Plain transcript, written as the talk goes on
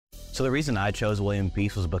So the reason I chose William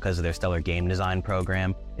Peace was because of their stellar game design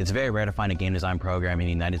program. It's very rare to find a game design program in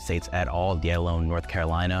the United States at all, let alone North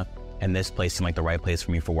Carolina. And this place seemed like the right place for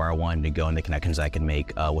me for where I wanted to go and the connections I could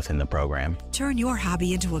make within the program. Turn your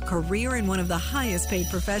hobby into a career in one of the highest paid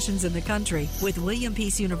professions in the country with William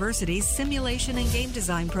Peace University's Simulation and Game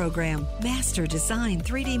Design program. Master design,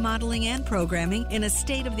 3D modeling, and programming in a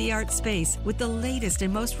state-of-the-art space with the latest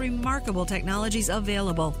and most remarkable technologies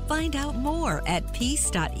available. Find out more at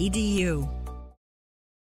peace.edu.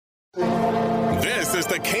 This is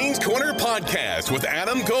the Canes Corner Podcast with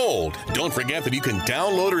Adam Gold. Don't forget that you can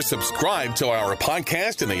download or subscribe to our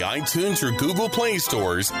podcast in the iTunes or Google Play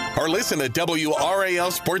stores, or listen at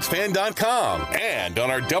WRALSportsFan.com and on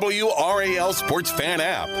our WRAL Sports Fan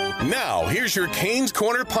app. Now, here's your Canes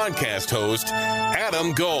Corner Podcast host,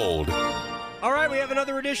 Adam Gold. All right, we have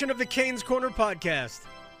another edition of the Canes Corner Podcast.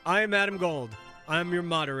 I am Adam Gold. I'm your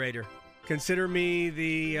moderator. Consider me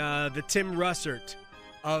the Tim Russert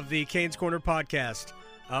of the Canes Corner Podcast,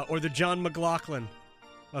 or the John McLaughlin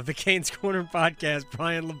of the Canes Corner Podcast.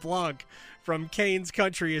 Brian LeBlanc from Canes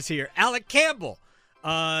Country is here. Alec Campbell,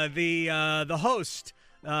 the host,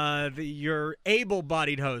 your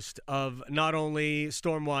able-bodied host of not only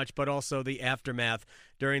Stormwatch but also the Aftermath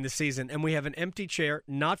during the season. And we have an empty chair,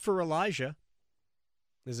 not for Elijah.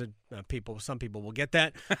 Some people will get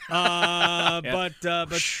that, but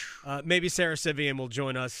maybe Sarah Sivian will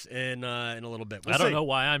join us in a little bit. We'll I don't know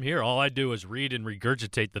why I'm here. All I do is read and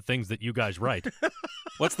regurgitate the things that you guys write.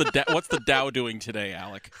 What's the Dow doing today,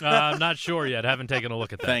 Alec? I'm not sure yet. Haven't taken a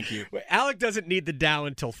look at that. Thank you. Alec doesn't need the Dow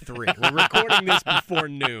until 3. We're recording this before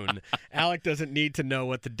noon. Alec doesn't need to know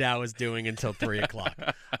what the Dow is doing until 3 o'clock.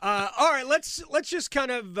 All right, let's just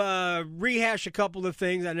kind of rehash a couple of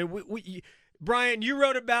things. I know Brian, you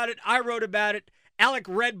wrote about it. I wrote about it. Alec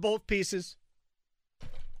read both pieces.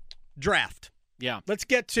 Draft. Yeah. Let's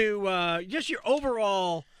get to just your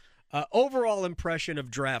overall impression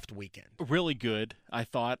of draft weekend. Really good, I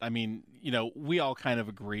thought. I mean, we all kind of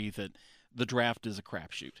agree that the draft is a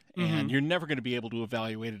crapshoot, and you're never going to be able to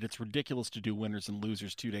evaluate it. It's ridiculous to do winners and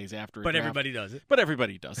losers 2 days after a draft. Everybody does it. But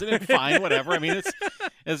everybody does it. And fine, whatever. I mean,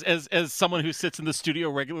 it's as someone who sits in the studio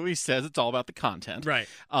regularly says, it's all about the content. Right.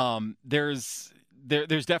 There's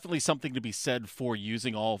definitely something to be said for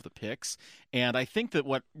using all of the picks, and I think that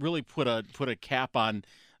what really put a cap on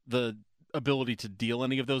the ability to deal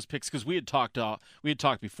any of those picks, because we had talked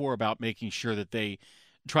before about making sure that they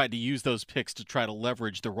tried to use those picks to try to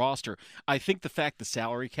leverage the roster. I think the fact the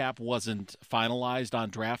salary cap wasn't finalized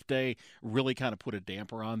on draft day really kind of put a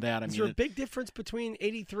damper on that. Is there a big difference between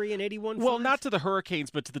 83 and 81? Well, not to the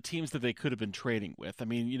Hurricanes, but to the teams that they could have been trading with. I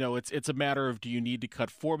mean, it's a matter of, do you need to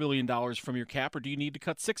cut $4 million from your cap, or do you need to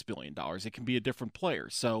cut $6 billion? It can be a different player.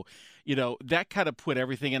 So, that kind of put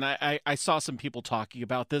everything, and I saw some people talking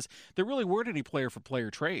about this. There really weren't any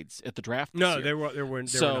player-for-player trades at the draft this year. There weren't.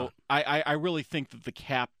 So I really think that the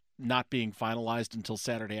cap not being finalized until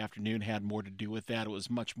Saturday afternoon had more to do with that. It was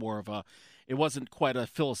much more of it wasn't quite a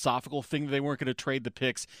philosophical thing. They weren't going to trade the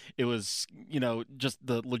picks. It was, just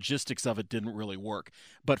the logistics of it didn't really work.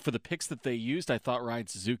 But for the picks that they used, I thought Ryan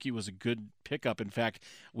Suzuki was a good pickup. In fact,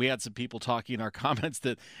 we had some people talking in our comments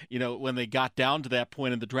that, when they got down to that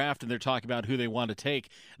point in the draft and they're talking about who they want to take,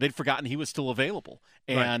 they'd forgotten he was still available,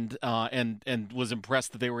 and was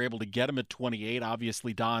impressed that they were able to get him at 28.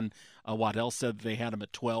 Obviously, Don Waddell said they had him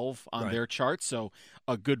at 12 on their chart, so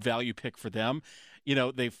a good value pick for them.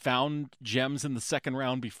 They found gems in the second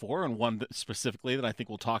round before, and one specifically that I think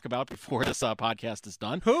we'll talk about before this podcast is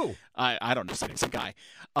done. Who? I don't know. Some guy.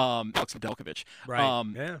 Alex Nedeljkovic. Right.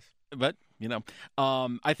 Yes. But,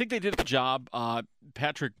 I think they did a good job.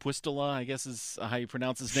 Patrick Puistola, I guess is how you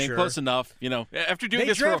pronounce his name. Sure. Close enough. After doing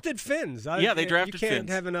this, they drafted Finns. They drafted Finns. You can't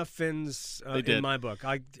have enough Finns in my book.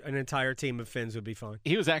 An entire team of Finns would be fine.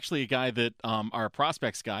 He was actually a guy that our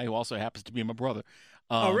prospects guy, who also happens to be my brother.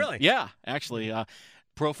 Oh, really? Yeah, actually.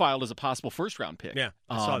 Profiled as a possible first-round pick. Yeah,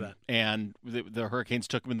 I saw that. And the Hurricanes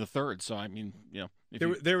took him in the third. So, I mean,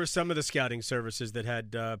 There were some of the scouting services that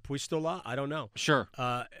had Puistola. I don't know. Sure.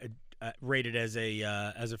 Rated as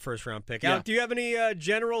a first-round pick. Yeah. Alec, do you have any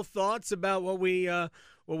general thoughts about what we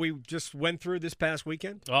just went through this past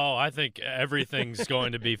weekend? Oh, I think everything's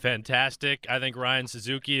going to be fantastic. I think Ryan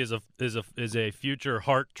Suzuki is a future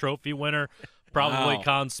Hart Trophy winner. Probably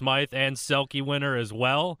Conn Smythe and Selke winner as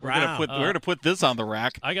well. We're gonna put this on the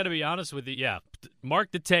rack. I got to be honest with you. Yeah,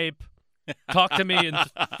 mark the tape. Talk to me in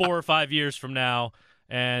 4 or 5 years from now,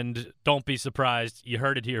 And don't be surprised, you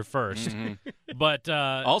heard it here first. But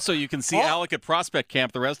also, you can see Alec at prospect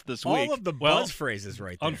camp the rest of this week. All of the buzz phrases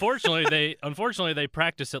right there. Unfortunately, they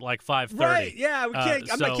practice at like 5:30. Right? Yeah,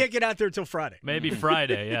 I can't get out there until Friday. Maybe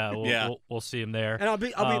Friday. Yeah, we'll see him there. And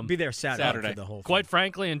I'll be there Saturday for the whole thing. Quite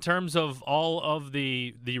frankly, in terms of all of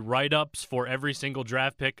the write-ups for every single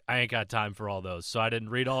draft pick, I ain't got time for all those, so I didn't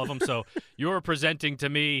read all of them. So you're presenting to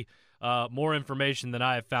me more information than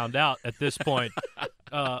I have found out at this point.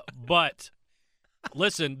 But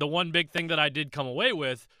listen, the one big thing that I did come away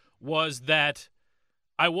with was that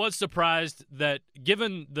I was surprised that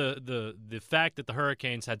given the fact that the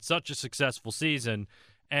Hurricanes had such a successful season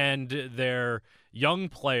and their young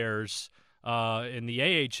players in the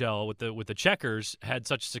AHL with the Checkers had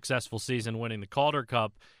such a successful season winning the Calder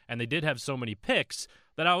Cup, and they did have so many picks,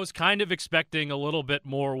 that I was kind of expecting a little bit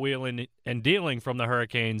more wheeling and dealing from the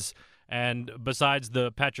Hurricanes. And besides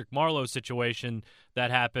the Patrick Marleau situation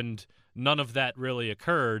that happened, none of that really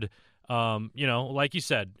occurred. Like you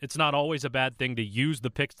said, it's not always a bad thing to use the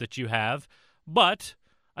picks that you have, but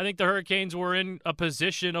I think the Hurricanes were in a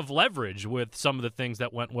position of leverage with some of the things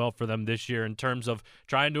that went well for them this year in terms of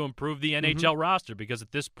trying to improve the NHL roster, because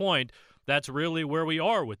at this point, that's really where we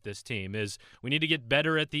are with this team, is we need to get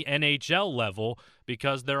better at the NHL level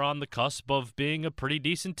because they're on the cusp of being a pretty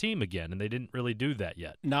decent team again, and they didn't really do that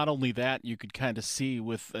yet. Not only that, you could kind of see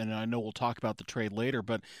with, and I know we'll talk about the trade later,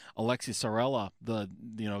 but Alexi Sarella, the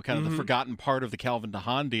forgotten part of the Calvin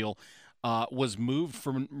DeHaan deal, was moved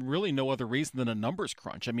for really no other reason than a numbers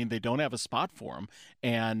crunch. I mean, they don't have a spot for him,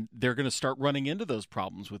 and they're going to start running into those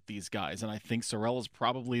problems with these guys. And I think Sarella's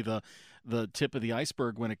probably the tip of the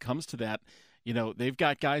iceberg when it comes to that. You know, they've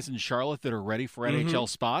got guys in Charlotte that are ready for NHL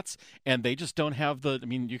spots, and they just don't have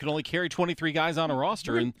you can only carry 23 guys on a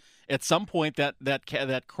roster, and at some point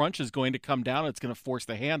that crunch is going to come down. It's going to force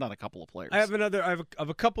the hand on a couple of players. I have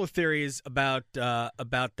a couple of theories about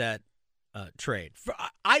that trade.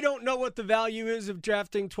 I don't know what the value is of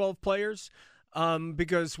drafting 12 players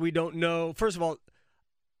because we don't know. First of all,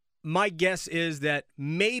 my guess is that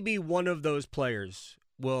maybe one of those players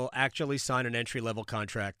will actually sign an entry-level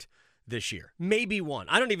contract this year. Maybe one.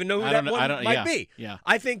 I don't even know who that one might be. Yeah.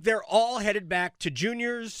 I think they're all headed back to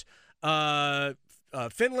juniors,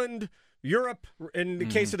 Finland, Europe, in the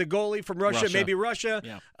case of the goalie from Russia. Maybe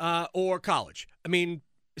Russia, or college. I mean,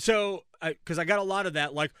 so because I got a lot of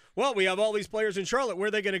that, like, well, we have all these players in Charlotte. Where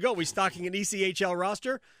are they going to go? We stocking an ECHL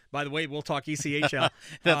roster? By the way, we'll talk ECHL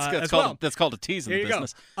that's called a tease in the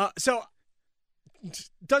business. So it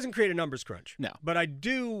doesn't create a numbers crunch. No. But I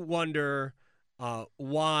do wonder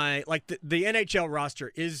why, like, the NHL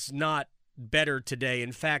roster is not better today.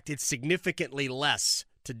 In fact, it's significantly less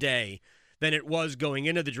today than it was going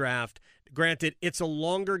into the draft. Granted, it's a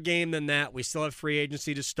longer game than that. We still have free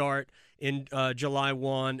agency to start in July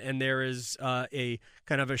 1, and there is a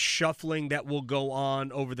kind of a shuffling that will go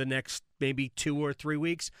on over the next maybe 2 or 3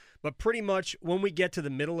 weeks. But pretty much when we get to the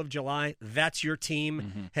middle of July, that's your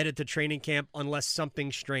team headed to training camp unless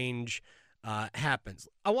something strange happens.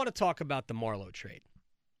 I want to talk about the Marleau trade.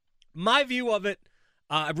 My view of it,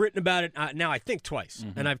 I've written about it now I think twice,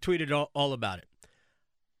 and I've tweeted all about it.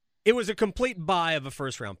 It was a complete buy of a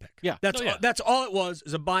first-round pick. Yeah. That's all it was,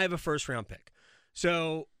 is a buy of a first-round pick.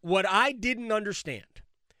 So what I didn't understand,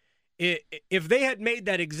 if they had made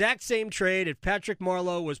that exact same trade, if Patrick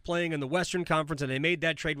Marleau was playing in the Western Conference and they made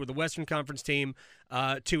that trade with the Western Conference team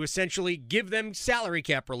to essentially give them salary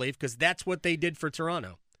cap relief, because that's what they did for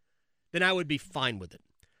Toronto, then I would be fine with it.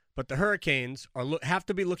 But the Hurricanes have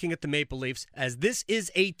to be looking at the Maple Leafs, as this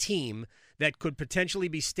is a team that could potentially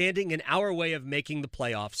be standing in our way of making the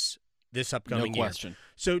playoffs this upcoming year. No question.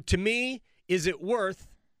 So to me, is it worth,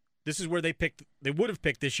 this is where they would have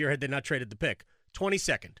picked this year had they not traded the pick,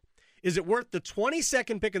 22nd. Is it worth the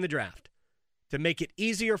 22nd pick in the draft to make it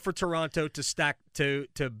easier for Toronto to stack to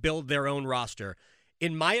build their own roster?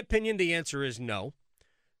 In my opinion, the answer is no.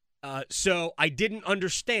 So I didn't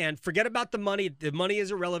understand. Forget about the money. The money is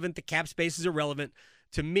irrelevant. The cap space is irrelevant.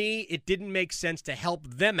 To me, it didn't make sense to help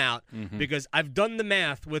them out because I've done the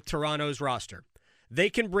math with Toronto's roster. They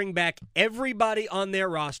can bring back everybody on their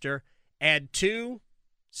roster, add 2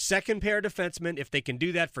 second-pair defensemen. If they can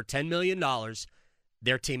do that for $10 million,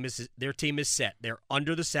 their team is set. They're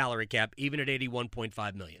under the salary cap, even at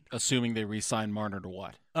 $81.5 million. Assuming they re-sign Marner to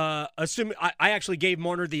what? Assuming I actually gave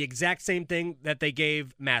Marner the exact same thing that they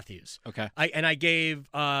gave Matthews. Okay. I gave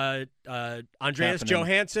Andreas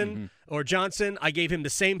Johansson or Johnson. I gave him the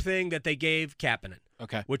same thing that they gave Kapanen.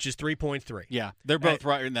 Okay. Which is 3.3. Yeah, they're both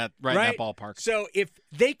right in that ballpark. So if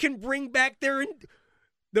they can bring back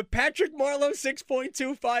the Patrick Marleau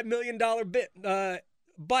 $6.25 million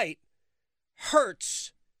bite,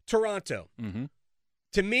 hurts Toronto. Mm-hmm.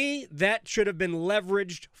 To me, that should have been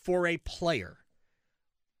leveraged for a player.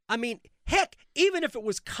 I mean, heck, even if it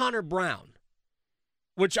was Connor Brown,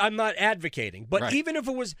 which I'm not advocating, but Right. even if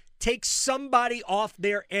it was take somebody off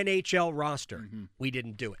their NHL roster, we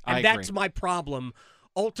didn't do it. And I that's agree. my problem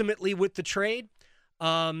ultimately with the trade.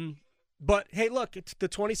 But hey, look, it's the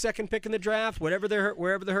 22nd pick in the draft. Wherever the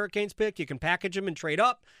Hurricanes pick, you can package them and trade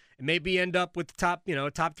up, and maybe end up with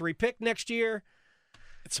the top 3 pick next year.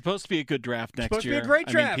 It's supposed to be a good draft next supposed to year. be a great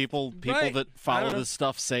I draft. mean, people Right. that I follow don't know. this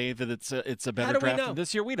stuff say that it's a better do we draft know? than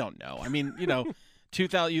this year. We don't know. I mean,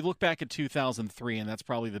 2000. You look back at 2003, and that's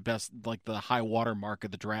probably the best, like the high water mark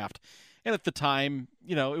of the draft. And at the time,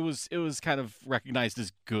 it was kind of recognized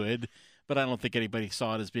as good, but I don't think anybody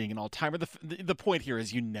saw it as being an all-timer. The point here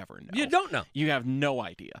is you never know. You don't know. You have no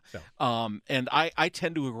idea. No. And I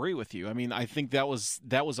tend to agree with you. I mean, I think that was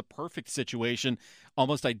a perfect situation,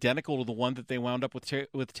 almost identical to the one that they wound up with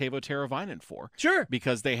Teuvo Teravainen for. Sure.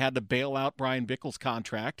 Because they had to bail out Brian Bickle's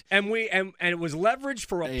contract. And it was leveraged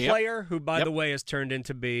for a Yep. player who, by Yep. the way, has turned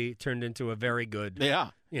into a very good.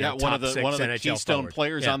 Yeah. One one of the NHL keystone forward.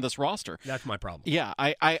 players Yeah. on this roster. That's my problem. Yeah,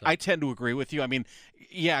 I tend to agree with you. I mean,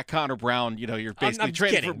 yeah, Connor Brown, you're basically I'm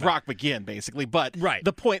trading kidding, for but- Brock McGinn, basically. But Right.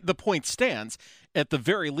 the point stands. At the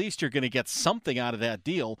very least, you're going to get something out of that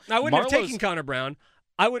deal. I wouldn't have Marlowe's- taken Connor Brown.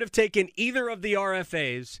 I would have taken either of the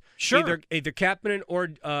RFAs, Sure. either Kapanen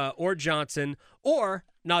or Johnson or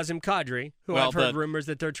Nazem Kadri, who Well, I've heard rumors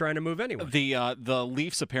that they're trying to move anyway. The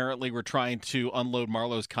Leafs apparently were trying to unload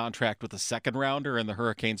Marlowe's contract with a second rounder, and the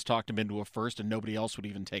Hurricanes talked him into a first, and nobody else would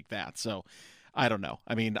even take that. So, I don't know.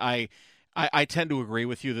 I mean, I tend to agree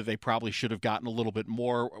with you that they probably should have gotten a little bit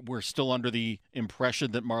more. We're still under the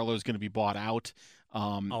impression that Marlowe's going to be bought out.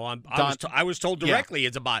 I was told directly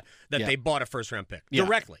that they bought a first-round pick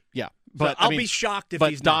directly. Yeah, But but I'll be shocked if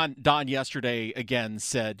he's not. Don yesterday again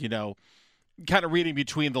said, kind of reading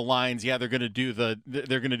between the lines, they're going to do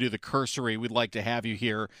the cursory. We'd like to have you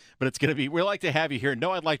here, but it's going to be we'd like to have you here.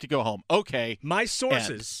 No, I'd like to go home. Okay, My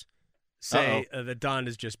sources say that Don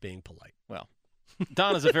is just being polite. well,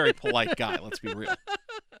 Don is a very polite guy. Let's be real.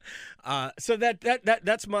 So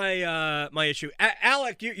that's my issue.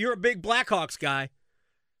 Alec, you're a big Blackhawks guy,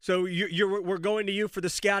 so we're going to you for the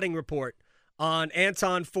scouting report on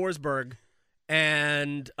Anton Forsberg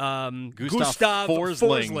and Gustav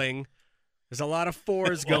Forsling. There's a lot of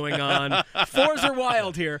fours going on. Fours are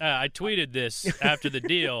wild here. I tweeted this after the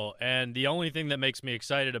deal, and the only thing that makes me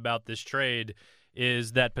excited about this trade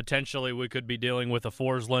is that potentially we could be dealing with a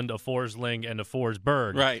Forsland, a Forsling, and a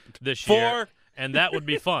Forsberg this year. And that would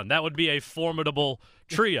be fun. That would be a formidable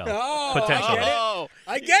trio, potentially.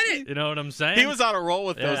 I get it. You know what I'm saying? He was on a roll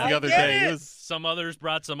with those Yeah. the other I get day. it. Some others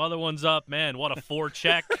brought some other ones up. Man, what a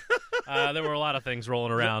forecheck. There were a lot of things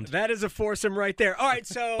rolling around. That is a foursome right there. All right,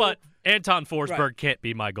 so But Anton Forsberg Right. can't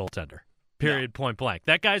be my goaltender, period, point blank.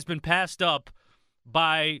 That guy's been passed up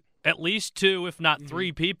by at least 2, if not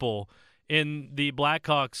 3 people in the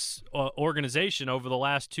Blackhawks organization over the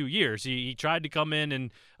last 2 years. He tried to come in and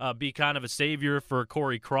be kind of a savior for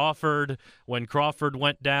Corey Crawford when Crawford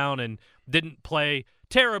went down and didn't play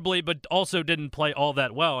terribly, but also didn't play all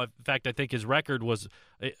that well. In fact, I think his record was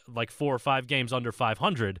like 4 or 5 games under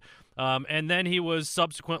 500. And then he was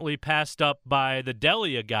subsequently passed up by the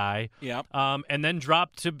Delia guy, and then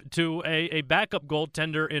dropped to a backup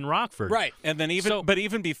goaltender in Rockford. right. And then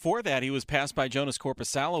even before that, he was passed by Jonas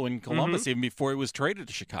Korpisalo in Columbus, even before he was traded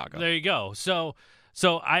to Chicago. There you go. So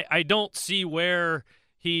I don't see where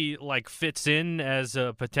he fits in as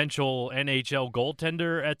a potential NHL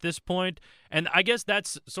goaltender at this point. And I guess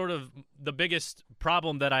that's sort of the biggest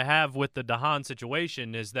problem that I have with the DeHaan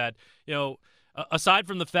situation is that, aside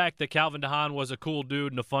from the fact that Calvin DeHaan was a cool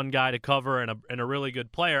dude and a fun guy to cover and a really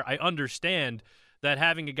good player, I understand that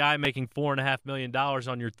having a guy making $4.5 million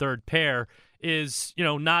on your third pair is,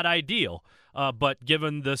 not ideal. But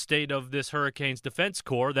given the state of this Hurricanes defense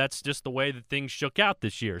core, that's just the way that things shook out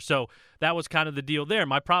this year. So that was kind of the deal there.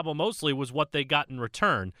 My problem mostly was what they got in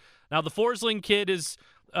return. Now, the Forsling kid is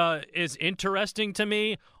interesting to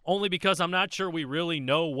me only because I'm not sure we really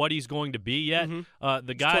know what he's going to be yet.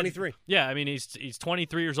 The guy, 23. Yeah, I mean he's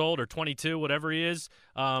 23 years old or 22, whatever he is.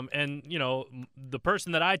 And the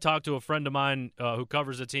person that I talked to, a friend of mine who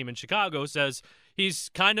covers a team in Chicago, says he's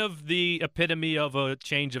kind of the epitome of a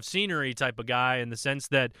change of scenery type of guy in the sense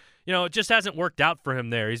that it just hasn't worked out for him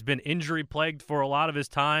there. He's been injury plagued for a lot of his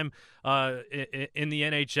time in the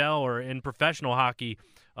NHL or in professional hockey,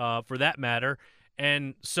 for that matter.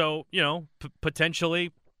 And so,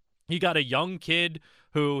 potentially you got a young kid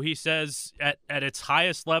who he says at its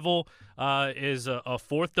highest level is a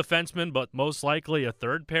fourth defenseman, but most likely a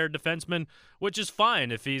third pair defenseman, which is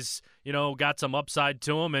fine if he's, got some upside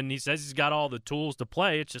to him, and he says he's got all the tools to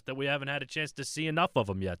play. It's just that we haven't had a chance to see enough of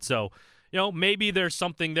him yet. So, maybe there's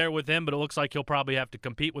something there with him, but it looks like he'll probably have to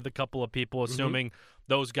compete with a couple of people, assuming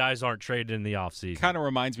those guys aren't traded in the offseason. Kind of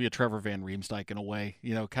reminds me of Trevor Van Riemsdyk in a way,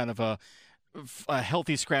 kind of a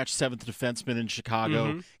healthy scratch seventh defenseman in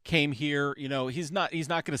Chicago. Came here, he's not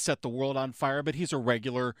going to set the world on fire, but he's a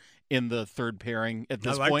regular in the third pairing at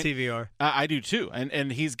this point. I like TVR. I do too,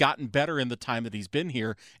 and he's gotten better in the time that he's been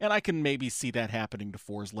here, and I can maybe see that happening to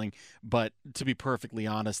Forsling. But to be perfectly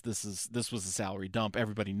honest, this was a salary dump.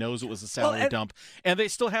 Everybody knows it was a salary dump, and they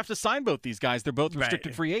still have to sign both these guys. They're both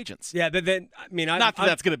restricted free agents. Yeah, but then not that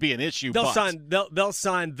that's going to be an issue. They'll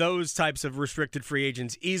sign those types of restricted free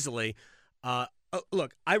agents easily.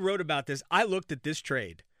 Look, I wrote about this. I looked at this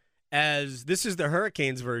trade as this is the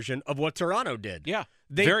Hurricanes version of what Toronto did. Yeah,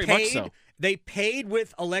 very much so. They paid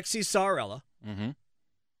with Alexis Sarella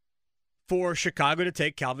for Chicago to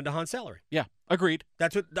take Calvin DeHaan's salary. Yeah, agreed.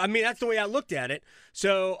 That's the way I looked at it.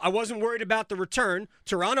 So I wasn't worried about the return.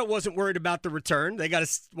 Toronto wasn't worried about the return. They got a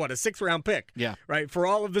 6th-round pick. Yeah. Right? For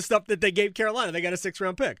all of the stuff that they gave Carolina, they got a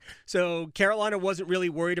 6th-round pick. So Carolina wasn't really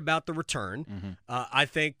worried about the return. I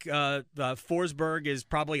think Forsberg is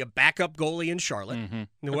probably a backup goalie in Charlotte.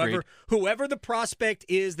 Whoever the prospect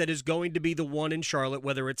is that is going to be the one in Charlotte,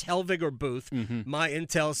 whether it's Helvig or Booth, my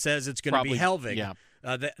intel says it's going to be Helvig. Yeah.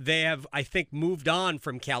 They have, I think, moved on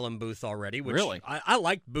from Callum Booth already. Which really? I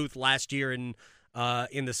liked Booth last year in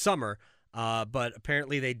the summer, but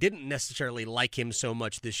apparently they didn't necessarily like him so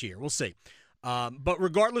much this year. We'll see. But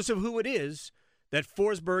regardless of who it is, that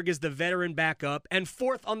Forsberg is the veteran backup and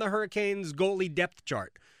 4th on the Hurricanes goalie depth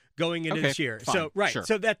chart going into this year. Fine.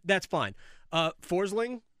 So that's fine.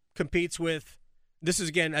 Forsling competes with, this is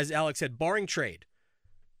again, as Alex said, barring trade.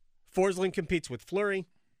 Forsling competes with Fleury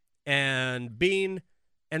and Bean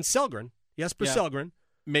and Selgren, Jesper Selgren.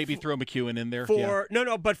 Maybe throw McEwen in there.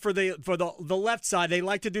 But for the left side, they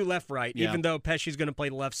like to do left-right, even though Pesci's going to play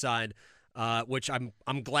the left side, which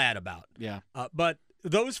I'm glad about. Yeah. But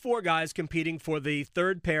those 4 guys competing for the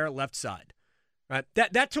third pair left side, right?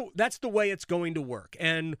 That's the way it's going to work.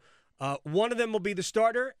 And one of them will be the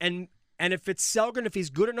starter, and if it's Selgren, if he's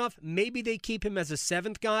good enough, maybe they keep him as a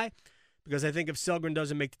 7th guy, because I think if Selgren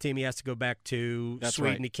doesn't make the team, he has to go back to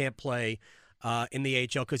Sweden. Right. He can't play in the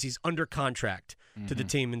AHL because he's under contract to the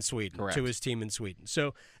team in Sweden, to his team in Sweden.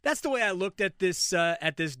 So that's the way I looked at this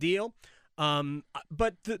deal.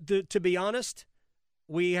 But to be honest,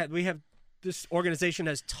 we have this organization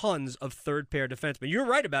has tons of third-pair defensemen. You're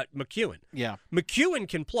right about McEwen. Yeah. McEwen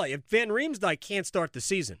can play. If Van Riemsdyk can't start the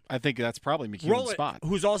season, I think that's probably McEwen's spot.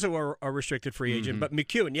 Who's also a restricted free agent. But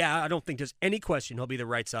McEwen, I don't think there's any question he'll be the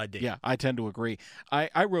right side D. Yeah, I tend to agree.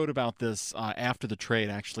 I wrote about this after the trade,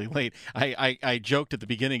 actually, late. I joked at the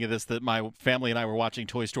beginning of this that my family and I were watching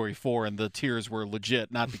Toy Story 4, and the tears were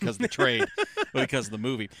legit, not because of the trade, but because of the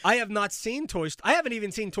movie. I have not seen I haven't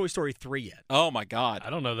even seen Toy Story 3 yet. Oh, my God. I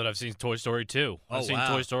don't know that I've seen Toy Story 2. I've seen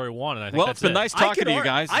Toy Story 1, and I think well, that's it's been nice talking to you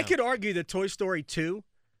guys. I could argue that Toy Story 2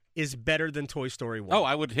 is better than Toy Story 1. Oh,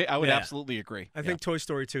 I would absolutely agree. I think Toy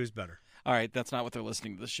Story 2 is better. All right, that's not what they're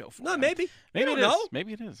listening to the show for. No, maybe. Maybe it is. Know.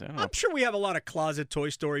 Maybe it is. I don't know. I'm sure we have a lot of closet Toy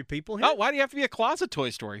Story people here. Oh, why do you have to be a closet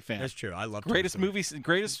Toy Story fan? That's true. I love greatest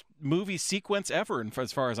movie sequence ever,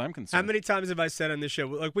 as far as I'm concerned. How many times have I said on this show?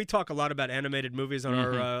 Like, we talk a lot about animated movies on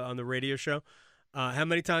our on the radio show. How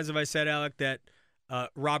many times have I said, Alec, that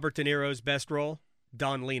Robert De Niro's best role,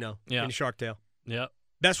 Don Lino in Shark Tale? Yeah,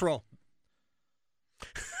 best role.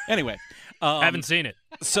 Anyway, haven't seen it.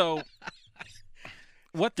 So.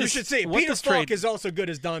 What this, you should see. Peter Faulk is also good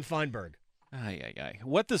as Don Feinberg.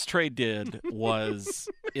 What this trade did was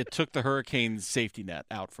it took the Hurricanes' safety net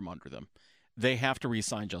out from under them. They have to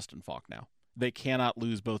re-sign Justin Faulk now. They cannot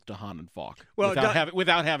lose both DeHaan and Faulk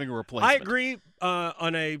without having a replacement. I agree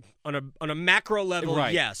on a macro level,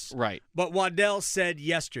 yes. Right. But Waddell said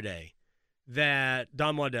yesterday that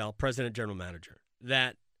Don Waddell, president general manager,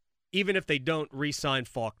 that even if they don't re-sign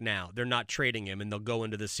Faulk now, they're not trading him, and they'll go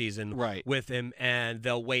into the season with him, and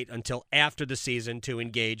they'll wait until after the season to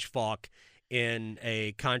engage Faulk in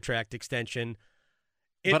a contract extension.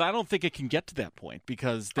 But I don't think it can get to that point,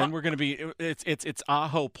 because then we're going to be it's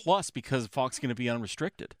Aho plus, because Faulk's going to be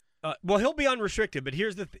unrestricted. Well, he'll be unrestricted, but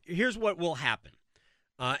here's what will happen,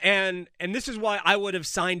 and this is why I would have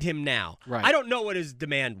signed him now. Right. I don't know what his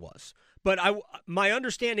demand was. But my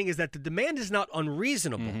understanding is that the demand is not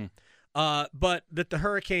unreasonable, but that the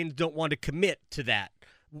Hurricanes don't want to commit to that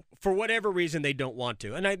for whatever reason. They don't want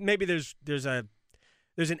to, and maybe there's a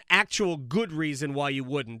There's an actual good reason why you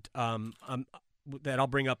wouldn't. That I'll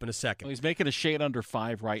bring up in a second. Well, he's making a shade under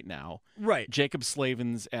 5 right now. Right. Jacob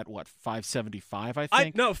Slavin's at what, 575, I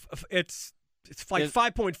think? It's like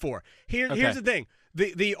 5.4. Here's the thing.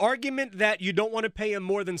 The argument that you don't want to pay him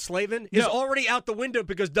more than Slavin is already out the window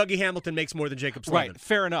because Dougie Hamilton makes more than Jacob Slavin. Right,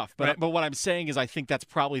 fair enough. But what I'm saying is I think that's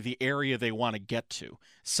probably the area they want to get to,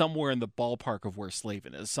 somewhere in the ballpark of where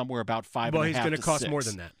Slavin is, somewhere about 5.5 Well, he's going to cost 6. more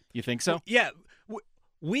than that. You think so? Well, yeah.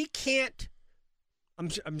 We can't –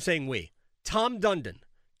 I'm saying we. Tom Dundon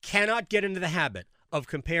cannot get into the habit of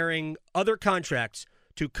comparing other contracts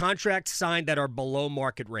to contracts signed that are below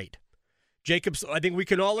market rate. I think we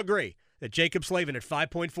can all agree that Jacob Slavin at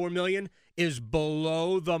 $5.4 million is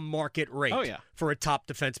below the market rate for a top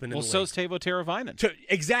defenseman in the league. Well, so's Teuvo Teravainen.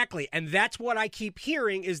 Exactly, and that's what I keep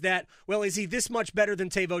hearing is that, well, is he this much better than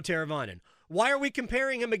Teuvo Teravainen? Why are we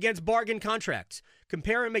comparing him against bargain contracts?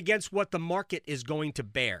 Compare him against what the market is going to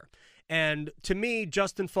bear. And to me,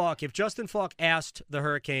 Justin Faulk, if Justin Faulk asked the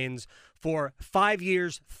Hurricanes for 5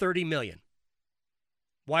 years, $30 million,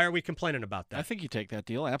 why are we complaining about that? I think you take that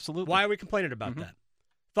deal, absolutely. Why are we complaining about that?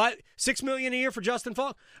 $6 million a year for Justin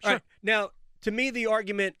Faulk? Sure. All right. Now, to me, the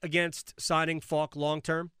argument against signing Faulk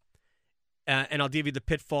long-term, and I'll give you the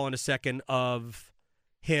pitfall in a second of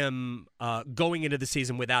him going into the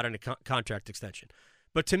season without a contract extension.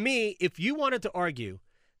 But to me, if you wanted to argue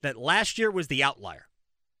that last year was the outlier,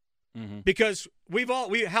 because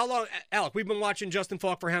how long, Alec, we've been watching Justin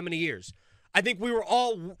Faulk for how many years? I think we were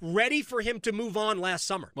all ready for him to move on last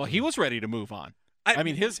summer. Well, he was ready to move on. I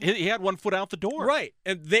mean, he had one foot out the door. Right,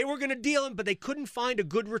 and they were going to deal him, but they couldn't find a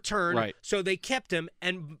good return, so they kept him,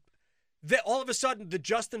 and all of a sudden, the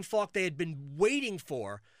Justin Faulk they had been waiting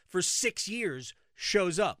for 6 years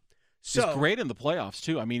shows up. So, it was great in the playoffs,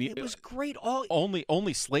 too. I mean, it was great.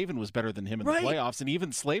 Only Slavin was better than him in the playoffs, and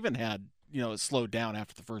even Slavin had slowed down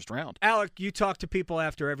after the first round. Alec, you talk to people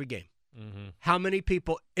after every game. How many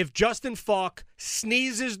people, if Justin Faulk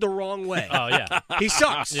sneezes the wrong way, he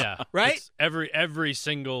sucks. Right? It's every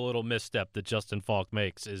single little misstep that Justin Faulk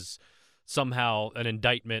makes is somehow an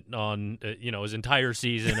indictment on his entire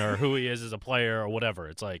season or who he is as a player or whatever.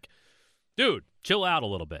 It's like, dude, chill out a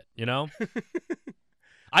little bit,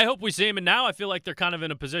 I hope we see him, and now I feel like they're kind of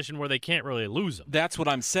in a position where they can't really lose him. That's what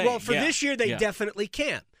I'm saying. Well, for this year, they definitely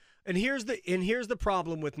can't. And here's the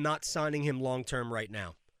problem with not signing him long term right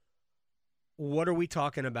now. What are we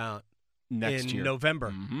talking about next in year? November?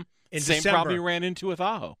 In Same December. problem you ran into with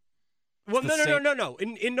Aho. Well, no.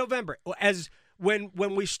 In November, as when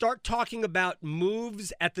we start talking about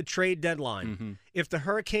moves at the trade deadline, if the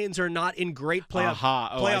Hurricanes are not in great playoff,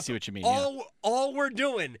 I see what you mean. All we're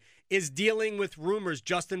doing is dealing with rumors.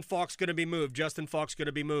 Justin Faulk's going to be moved. Justin Faulk's going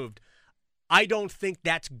to be moved. I don't think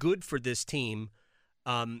that's good for this team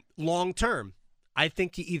long term. I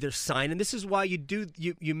think you either sign, and this is why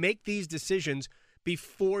you make these decisions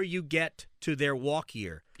before you get to their walk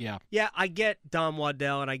year. Yeah, I get Dom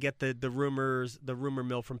Waddell, and I get the rumor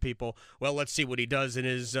mill from people. Well, let's see what he does in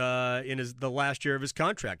the last year of his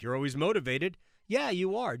contract. You're always motivated. Yeah,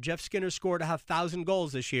 you are. Jeff Skinner scored 1,000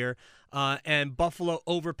 goals this year, and Buffalo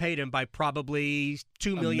overpaid him by probably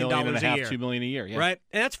 $2 million a year. $2 million a year, yeah. Right,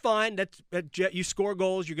 and that's fine. You score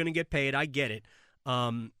goals, you're going to get paid. I get it,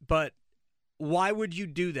 but why would you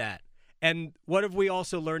do that? And what have we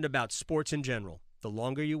also learned about sports in general? The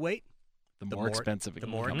longer you wait, the more expensive it the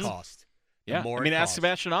more it costs. Yeah, ask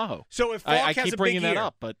Sebastian Aho. So if Faulk I has keep a bringing big year, that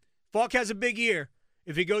up, but Faulk has a big year.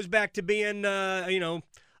 If he goes back to being,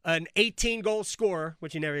 an 18-goal scorer,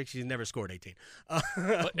 which he's never scored 18.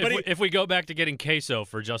 If we go back to getting queso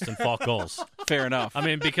for Justin Faulk goals, fair enough. I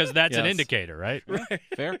mean, because that's an indicator, right?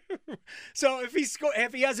 Fair. So if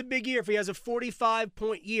he has a big year, if he has a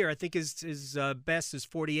 45-point year, I think his best is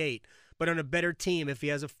 48. But on a better team, if he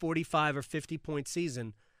has a 45 or 50-point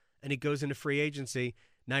season, and he goes into free agency,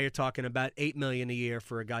 now you're talking about $8 million a year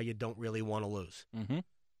for a guy you don't really want to lose.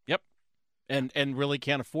 Yep, and really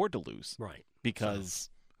can't afford to lose, right?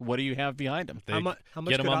 Because what do you have behind him? How much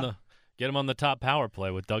get him on the top power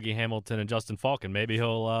play with Dougie Hamilton and Justin Faulk, and maybe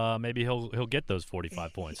he'll get those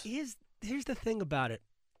 45 points. Here's the thing about it.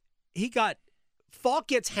 Faulk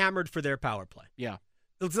gets hammered for their power play. Yeah,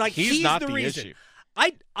 it's like he's not the reason. issue.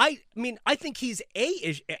 I mean, I think he's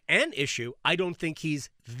an issue. I don't think he's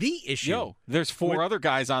the issue. There's four other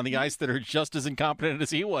guys on the ice that are just as incompetent as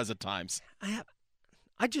he was at times.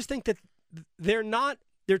 I just think that they're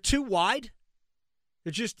too wide.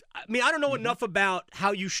 They're just, I don't know enough about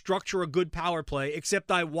how you structure a good power play, except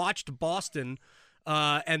I watched Boston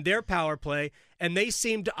and their power play, and they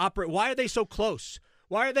seem to operate. Why are they so close?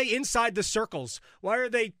 Why are they inside the circles? Why are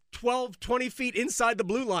they 12, 20 feet inside the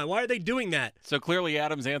blue line? Why are they doing that? So clearly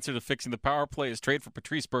Adams' answer to fixing the power play is trade for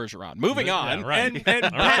Patrice Bergeron. Moving on. Yeah, right. And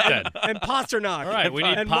Pasternak. All right, we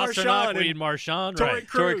need and Pasternak, we need Marchand. Torrey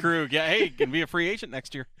Krug. Yeah, hey, can be a free agent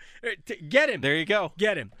next year. Get him. There you go.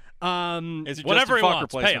 Get him. Whatever he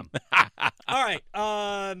wants, pay him. All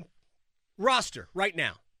right. Roster right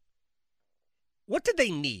now. What did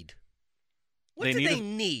they need? What did they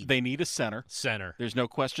need? They need a center. There's no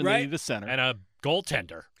question they need a center. And a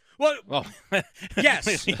goaltender. Well,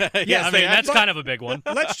 yes. Yeah, I mean, that's kind of a big one.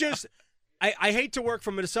 Let's just – I hate to work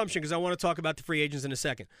from an assumption because I want to talk about the free agents in a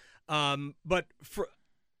second.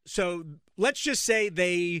 So let's just say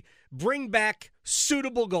they bring back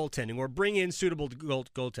suitable goaltending or bring in suitable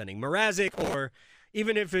goaltending. Mrazek or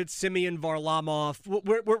even if it's Semyon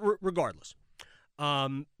Varlamov, regardless.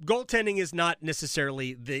 Goaltending is not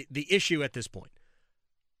necessarily the issue at this point.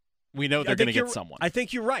 We know they're going to get someone. I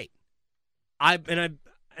think you're right. And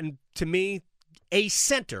to me, a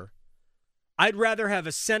center, I'd rather have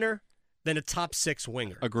a center than a top six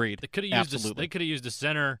winger. Agreed. They could have used a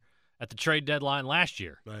center at the trade deadline last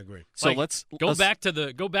year. I agree. So let's go back to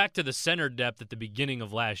the center depth at the beginning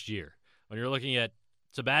of last year when you're looking at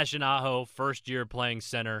Sebastian Aho, first year playing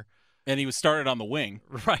center. And he was started on the wing.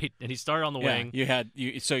 Right, and he started on the wing. You had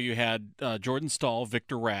Jordan Staal,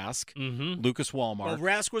 Victor Rask, Lucas Wallmark. Well,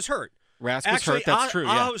 Rask was hurt. Was hurt, that's true.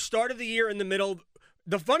 Aho started the year in the middle.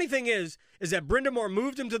 The funny thing is that Brind'Amour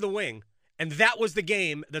moved him to the wing, and that was the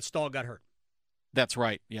game that Staal got hurt. That's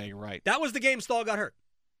right. Yeah, you're right. That was the game Staal got hurt.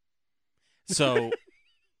 So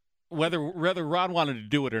whether Rod wanted to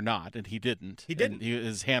do it or not, and he didn't. He didn't.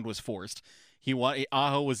 His hand was forced.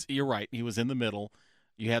 Aho was. You're right. He was in the middle.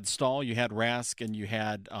 You had Staal, you had Rask, and you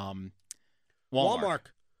had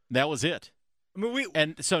Wallmark. That was it. I mean,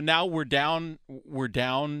 and so now we're down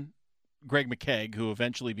Greg McKegg, who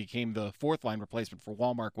eventually became the fourth line replacement for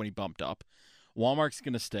Wallmark when he bumped up. Wallmark's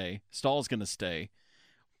going to stay. Stahl's going to stay.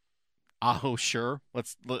 Aho, sure.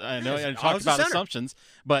 I know I talked about assumptions,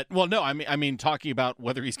 but no. I mean, talking about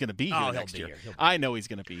whether he's going to be here next year. I know he's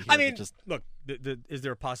going to be here. I mean, look, is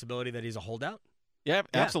there a possibility that he's a holdout? Yeah,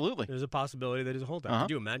 absolutely. There's a possibility that he's a holdout. Uh-huh.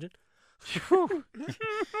 Could you imagine?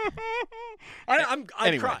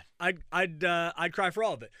 I'd cry. I'd cry for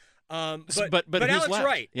all of it. But Alec's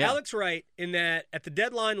right. Yeah. Alec's right in that at the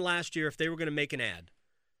deadline last year, if they were going to make an ad,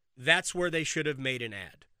 that's where they should have made an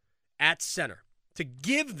ad at center to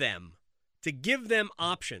give them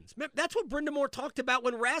options. That's what Brind'Amour talked about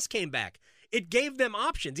when Rask came back. It gave them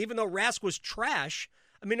options, even though Rask was trash.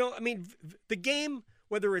 I mean, the game,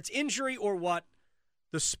 whether it's injury or what,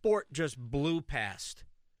 the sport just blew past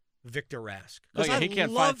Victor Rask. Because I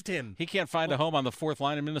loved him. He can't find a home on the fourth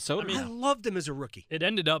line in Minnesota. I loved him as a rookie. It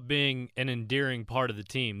ended up being an endearing part of the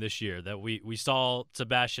team this year that we saw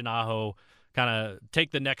Sebastian Aho kind of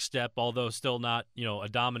take the next step, although still not, a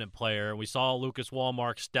dominant player. And we saw Lucas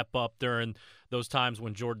Wallmark step up during those times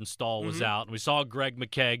when Jordan Staal was out. And we saw Greg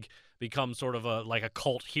McKegg become sort of a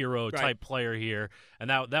cult hero type player here. And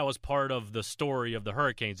that was part of the story of the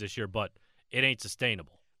Hurricanes this year, but it ain't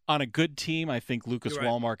sustainable. On a good team, I think Lucas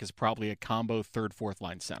Wallmark is probably a combo third, fourth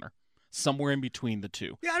line center. Somewhere in between the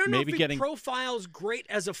two. Yeah, I don't know if he profiles great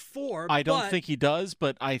as a four. I don't think he does,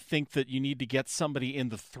 but I think that you need to get somebody in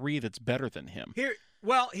the three that's better than him.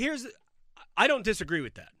 I don't disagree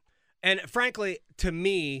with that. And frankly, to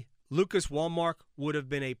me, Lucas Wallmark would have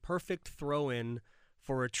been a perfect throw-in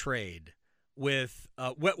for a trade with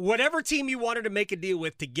whatever team you wanted to make a deal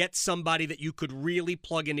with to get somebody that you could really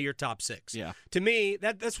plug into your top six. Yeah. To me,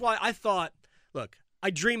 that's why I thought, look, I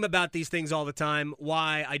dream about these things all the time.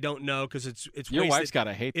 Why, I don't know, because it's your wasted, wife's got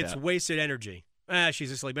to hate that. It's wasted energy.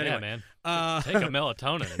 She's asleep anyway. Yeah, man. Take a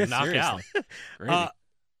melatonin and knock out.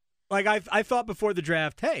 I thought before the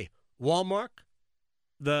draft, hey, Wallmark,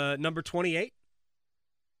 the number 28,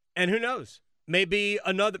 and who knows, maybe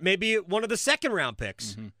one of the second-round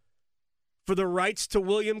picks for the rights to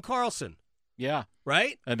William Karlsson. Yeah.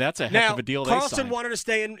 Right? And that's a heck of a deal. Karlsson wanted to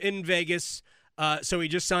stay in Vegas. So he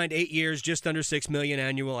just signed 8 years, just under $6 million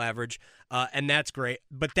annual average, and that's great.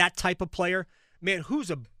 But that type of player, man,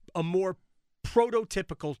 who's a more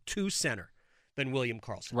prototypical two-center than William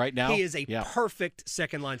Karlsson? Right now, he is a perfect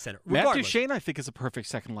second-line center. Matt Duchene, I think, is a perfect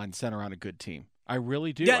second-line center on a good team. I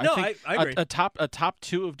really do. Yeah, I agree. A top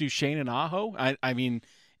two of Duchene and Aho. I mean,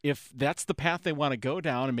 if that's the path they want to go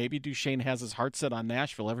down, and maybe Duchene has his heart set on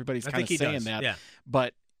Nashville, everybody's kind of saying that. Yeah.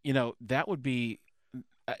 But that would be.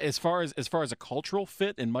 As far as a cultural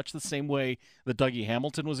fit, in much the same way that Dougie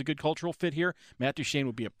Hamilton was a good cultural fit here, Matt Duchene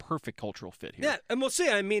would be a perfect cultural fit here. Yeah, and we'll see.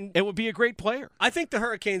 I mean, it would be a great player. I think the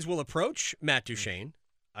Hurricanes will approach Matt Duchene.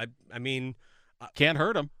 I mean, Can't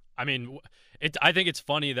hurt him. I mean, I think it's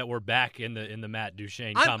funny that we're back in the Matt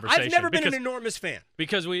Duchene conversation. I've never been an enormous fan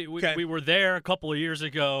because we were there a couple of years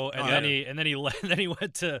ago, and then he went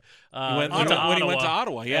to when he went to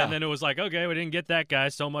Ottawa, yeah. And then it was like, okay, we didn't get that guy.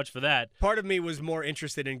 So much for that. Part of me was more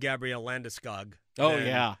interested in Gabriel Landeskog.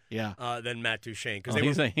 Than Matt Duchene because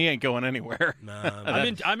he ain't going anywhere. I'm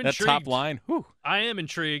intrigued. That top line. Whew. I am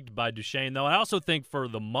intrigued by Duchene, though. I also think for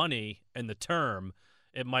the money and the term,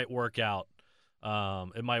 it might work out.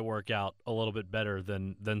 It might work out a little bit better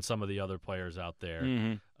than some of the other players out there.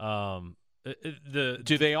 Mm-hmm.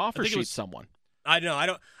 Do they offer sheet someone? I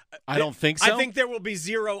know. I don't think so. I think there will be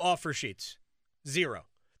 0 offer sheets. 0.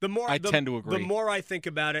 I tend to agree. The more I think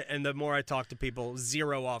about it, and the more I talk to people,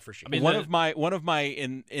 0 offer sheets. I mean, one of my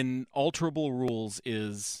inalterable rules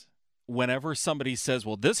is whenever somebody says,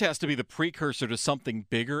 "Well, this has to be the precursor to something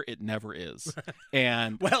bigger," it never is.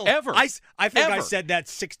 And ever. I think I said that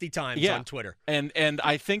 60 times on Twitter. And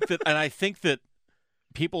I think that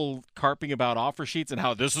people carping about offer sheets and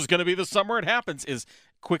how this is going to be the summer it happens is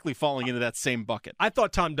quickly falling into that same bucket. I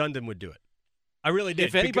thought Tom Dundon would do it. I really did.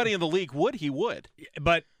 If anybody in the league would, he would.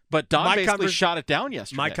 But Don basically shot it down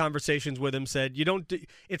yesterday. My conversations with him said,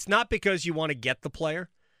 it's not because you want to get the player.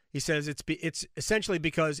 He says it's essentially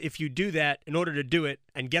because if you do that, in order to do it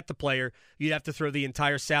and get the player, you'd have to throw the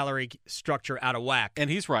entire salary structure out of whack. And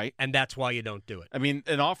he's right. And that's why you don't do it. I mean,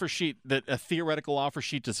 a theoretical offer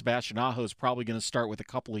sheet to Sebastian Aho is probably going to start with a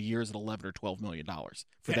couple of years at $11 or $12 million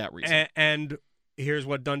for that reason. And here's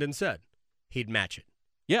what Dundon said. He'd match it.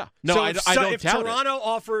 Yeah. No, I don't doubt it. If Toronto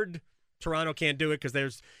offered... Toronto can't do it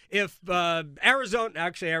because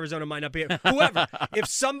Arizona might not be whoever. If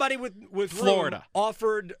somebody with Florida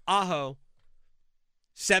offered Aho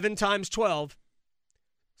 7 times 12,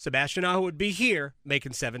 Sebastian Aho would be here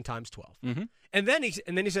making 7 times 12. Mm-hmm. And then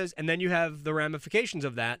he says, and then you have the ramifications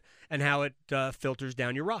of that and how it filters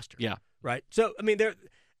down your roster. Yeah. Right. So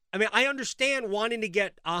I understand wanting to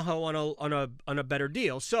get Aho on a better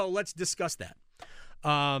deal. So let's discuss that.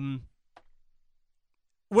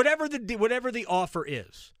 Whatever the offer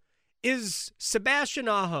is Sebastian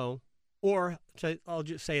Aho, or I'll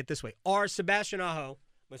just say it this way: are Sebastian Aho?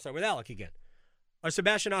 Let's start with Alec again. Are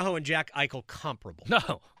Sebastian Aho and Jack Eichel comparable?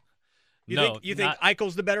 No. You think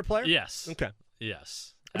Eichel's the better player? Yes. Okay.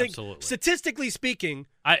 Yes. Absolutely. Statistically speaking,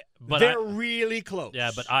 they're really close.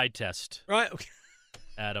 Yeah, but eye test. Right. Okay.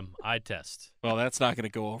 Adam, eye test. Well, that's not going to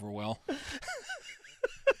go over well.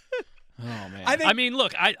 Oh, man. I mean,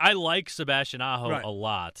 look, I like Sebastian Aho a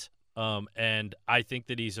lot, and I think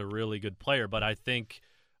that he's a really good player, but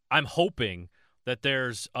I'm hoping that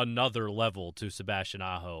there's another level to Sebastian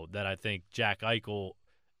Aho that I think Jack Eichel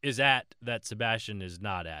is at that Sebastian is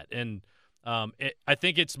not at. And I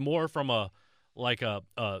think it's more from a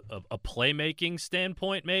playmaking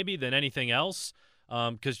standpoint maybe than anything else,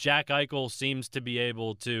 because Jack Eichel seems to be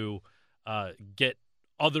able to get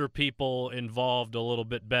other people involved a little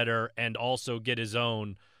bit better and also get his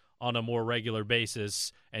own on a more regular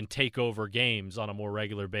basis and take over games on a more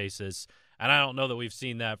regular basis. And I don't know that we've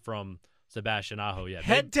seen that from Sebastian Aho yet.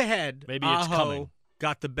 Head-to-head, maybe it's coming.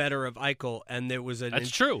 Got the better of Eichel, and there was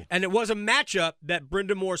That's true. And it was a matchup that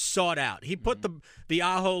Brind'Amour sought out. He put the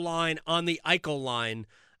Aho line on the Eichel line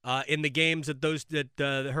in the games that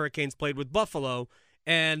the Hurricanes played with Buffalo,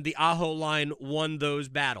 and the Aho line won those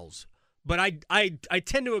battles. But I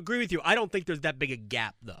tend to agree with you. I don't think there's that big a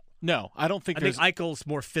gap, though. No, I don't think there's... I think Eichel's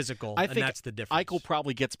more physical, and that's the difference. Eichel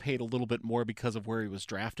probably gets paid a little bit more because of where he was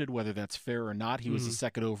drafted, whether that's fair or not. He was the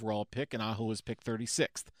second overall pick, and Aho was picked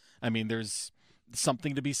 36th. I mean, there's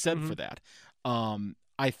something to be said for that.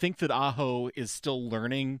 I think that Aho is still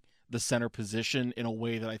learning the center position in a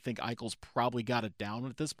way that I think Eichel's probably got it down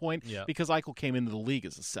at this point because Eichel came into the league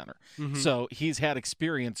as a center. So he's had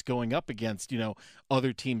experience going up against,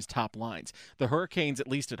 other teams' top lines. The Hurricanes, at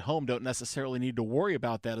least at home, don't necessarily need to worry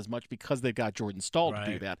about that as much because they've got Jordan Staal to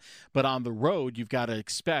do that. But on the road, you've got to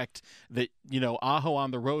expect that, Aho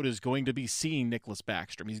on the road is going to be seeing Nicklas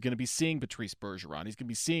Backstrom. He's going to be seeing Patrice Bergeron. He's going to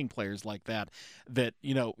be seeing players like that,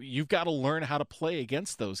 you've got to learn how to play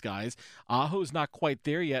against those guys. Aho's not quite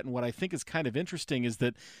there yet, and what I think is kind of interesting is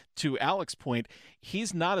that, to Alec's point,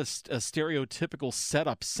 he's not a stereotypical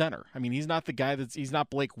setup center. I mean, he's not the guy he's not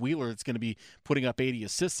Blake Wheeler that's going to be putting up 80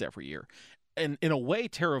 assists every year. And in a way,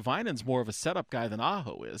 Teravainen's more of a setup guy than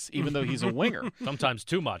Aho is, even though he's a winger. Sometimes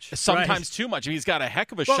too much. Sometimes too much. I mean, he's got a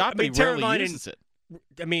heck of a shot, but he rarely uses it.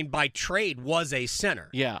 By trade was a center.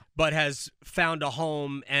 Yeah. But has found a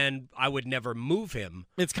home, and I would never move him.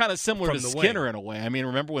 It's kind of similar to Skinner in a way. I mean,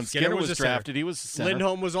 remember when Skinner was drafted, he was a center.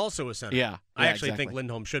 Lindholm was also a center. Yeah. I actually think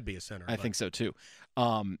Lindholm should be a center. I think so too.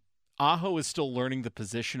 Aho is still learning the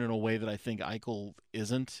position in a way that I think Eichel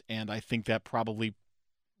isn't, and I think that probably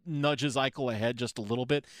nudges Eichel ahead just a little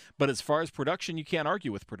bit. But as far as production, you can't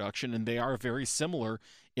argue with production, and they are very similar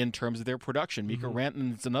in terms of their production. Mikko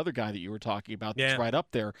Rantanen is another guy that you were talking about that's right up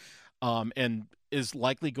there, and is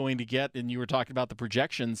likely going to get, and you were talking about the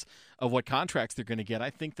projections of what contracts they're going to get. I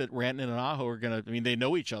think that Rantanen and Aho are going to, I mean, they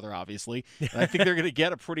know each other, obviously, and I think they're going to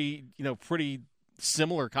get a pretty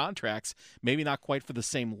similar contracts, maybe not quite for the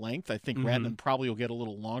same length. I think Rantanen probably will get a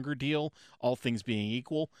little longer deal, all things being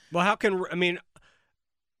equal. Well,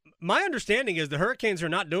 my understanding is the Hurricanes are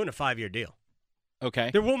not doing a 5-year deal.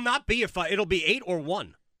 Okay. There will not be it'll be 8 or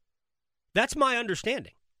 1. That's my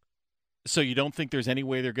understanding. So you don't think there's any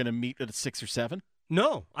way they're going to meet at a 6 or 7?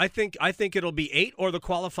 No, I think it'll be 8 or the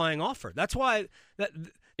qualifying offer. That's why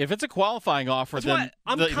if it's a qualifying offer, then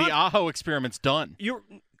the Aho experiment's done.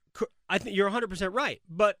 I think you're 100% right,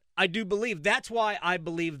 but I do believe that's why I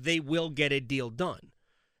believe they will get a deal done,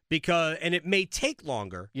 and it may take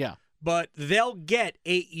longer. Yeah, but they'll get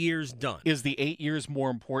 8 years done. Is the 8 years more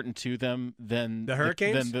important to them than the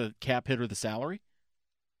Hurricanes, than the cap hit or the salary?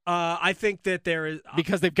 I think that there is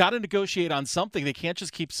because they've got to negotiate on something. They can't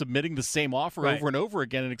just keep submitting the same offer over and over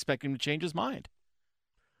again and expect him to change his mind.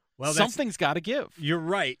 Well, something's got to give. You're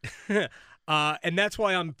right, and that's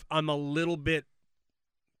why I'm a little bit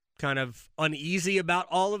kind of uneasy about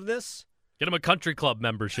all of this. Get him a country club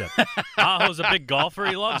membership. Aho's a big golfer.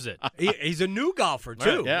 He loves it. He's a new golfer,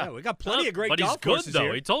 too. Right, yeah, we got plenty of great golf courses. But he's good, though.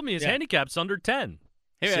 Here. He told me his handicap's under 10.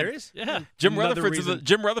 Hey, man. Serious? Yeah. Jim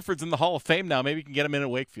Rutherford's in the Hall of Fame now. Maybe you can get him in at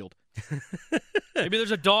Wakefield. Maybe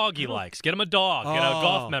there's a dog he likes. Get him a dog. Get a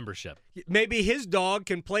golf membership. Maybe his dog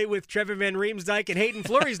can play with Trevor Van Riemsdyk and Hayden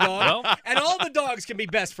Fleury's dog, and all the dogs can be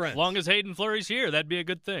best friends. As long as Hayden Fleury's here, that'd be a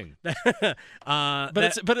good thing. It's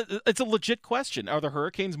a legit question. Are the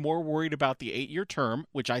Hurricanes more worried about the 8-year term,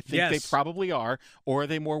 which I think they probably are, or are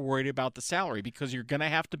they more worried about the salary? Because you're going to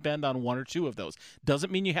have to bend on one or two of those.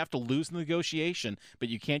 Doesn't mean you have to lose the negotiation, but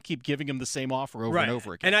you can't keep giving them the same offer over and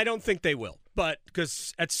over again. And I don't think they will, but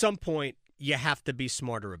because at some point you have to be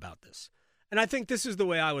smarter about this. And I think this is the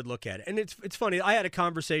way I would look at it. And it's funny. I had a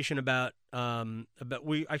conversation about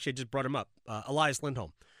we actually just brought him up, Elias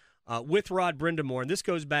Lindholm, with Rod Brindamore. And this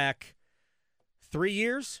goes back 3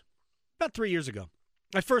 years, about 3 years ago.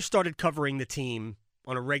 I first started covering the team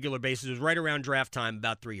on a regular basis. It was right around draft time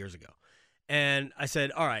about 3 years ago. And I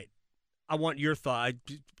said, all right, I want your thought.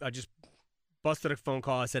 I just busted a phone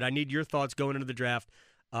call. I said, I need your thoughts going into the draft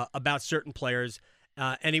about certain players.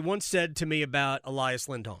 And he once said to me about Elias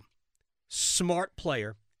Lindholm, smart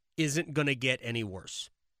player isn't going to get any worse,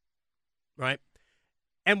 right?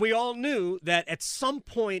 And we all knew that at some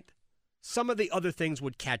point, some of the other things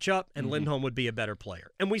would catch up and Lindholm would be a better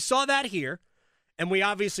player. And we saw that here, and we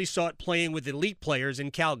obviously saw it playing with elite players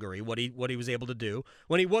in Calgary, what he was able to do.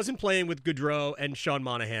 When he wasn't playing with Gaudreau and Sean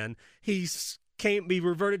Monahan, he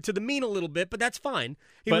reverted to the mean a little bit, but that's fine.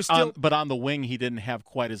 But on the wing, he didn't have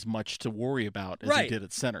quite as much to worry about as he did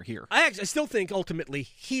at center here. I still think ultimately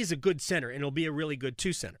he's a good center, and he'll be a really good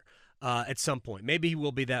 2-center at some point. Maybe he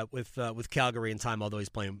will be that with Calgary in time, although he's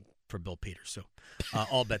playing for Bill Peters, so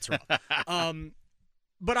all bets are off.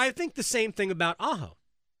 But I think the same thing about Aho.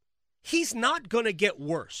 He's not going to get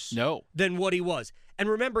worse than what he was. And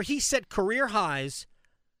remember, he set career highs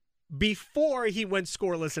before he went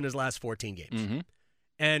scoreless in his last 14 games. Mm-hmm.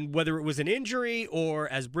 And whether it was an injury or,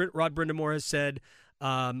 as Rod Brindamore has said,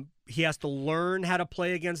 he has to learn how to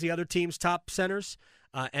play against the other team's top centers.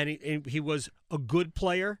 And he was a good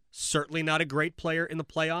player, certainly not a great player in the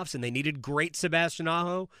playoffs, and they needed great Sebastian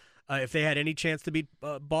Aho if they had any chance to beat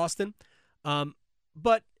Boston.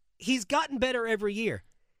 But he's gotten better every year.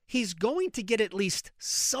 He's going to get at least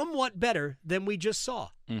somewhat better than we just saw.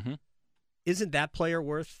 Mm-hmm. Isn't that player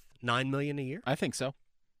worth $9 million a year? I think so,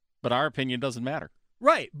 but our opinion doesn't matter.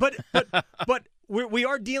 Right, but we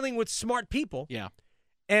are dealing with smart people. Yeah,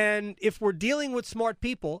 and if we're dealing with smart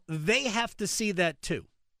people, they have to see that too.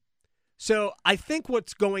 So I think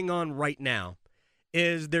what's going on right now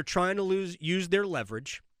is they're trying to use their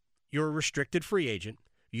leverage. You're a restricted free agent.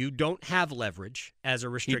 You don't have leverage as a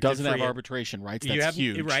restricted free agent. He doesn't have arbitration rights. That's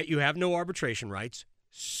huge. Right, you have no arbitration rights.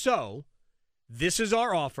 So this is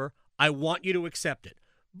our offer. I want you to accept it.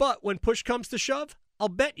 But when push comes to shove, I'll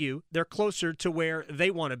bet you they're closer to where they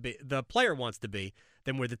want to be, the player wants to be,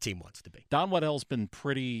 than where the team wants to be. Don Waddell's been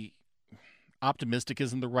pretty optimistic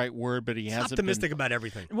isn't the right word, but he's optimistic about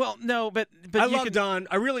everything. Well, no, but I love Don.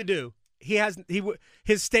 I really do.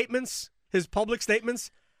 His statements, his public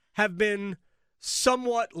statements, have been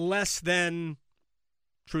somewhat less than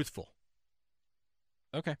truthful.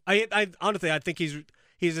 Okay. I honestly, I think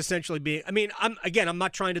he's essentially being. I mean, I'm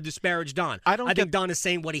not trying to disparage Don. I think Don is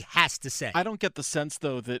saying what he has to say. I don't get the sense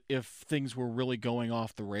though that if things were really going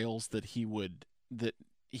off the rails, that he would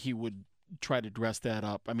try to dress that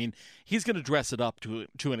up. I mean, he's going to dress it up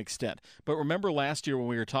to an extent. But remember last year when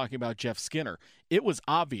we were talking about Jeff Skinner, it was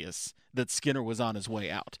obvious that Skinner was on his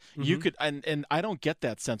way out. Mm-hmm. You could, and I don't get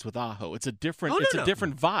that sense with Aho. It's a different, a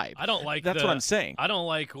different vibe. I don't like that's what I'm saying. I don't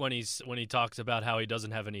like when he talks about how he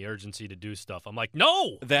doesn't have any urgency to do stuff. I'm like,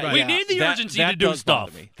 no, we need the urgency to do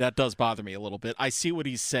stuff. That does bother me a little bit. I see what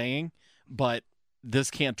he's saying, but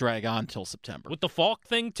this can't drag on till September. With the Faulk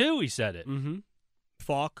thing too, he said it. Mm-hmm.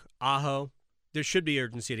 Faulk, Aho, there should be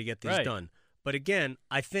urgency to get these done. But again,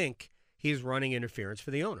 I think he's running interference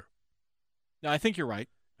for the owner. No, I think you're right.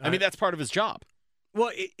 I mean, that's part of his job. Well,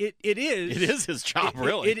 it is. It is his job,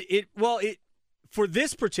 really. For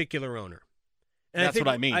this particular owner. And that's what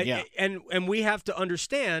I mean, yeah. And we have to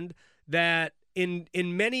understand that in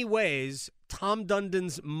many ways, Tom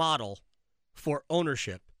Dundon's model for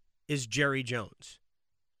ownership is Jerry Jones.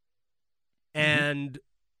 And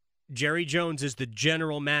Jerry Jones is the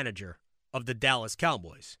general manager of the Dallas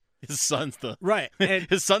Cowboys. His son's the and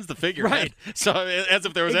his son's the figurehead. Right. So as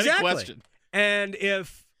if there was any question. And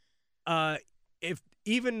if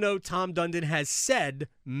even though Tom Dundon has said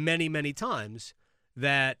many, many times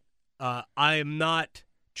that I am not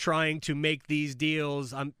trying to make these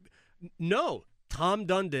deals, Tom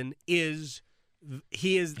Dundon is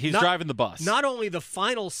driving the bus. Not only the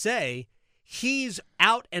final say, he's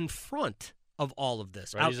out in front of all of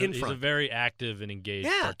this. Right. He's a very active and engaged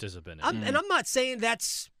participant. And I'm not saying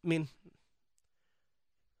it's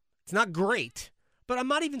not great, but I'm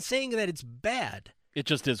not even saying that it's bad. It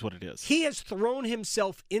just is what it is. He has thrown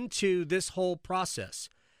himself into this whole process.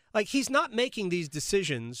 Like, he's not making these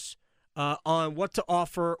decisions on what to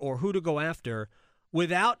offer or who to go after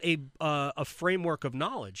without a framework of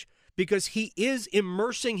knowledge, because he is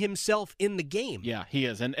immersing himself in the game. Yeah, he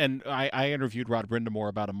is. And I interviewed Rod Brindamore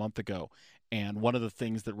about a month ago, and one of the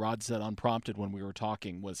things that Rod said unprompted when we were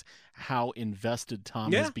talking was how invested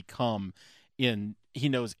Tom has become in – he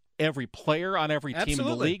knows every player on every team in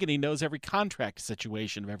the league, and he knows every contract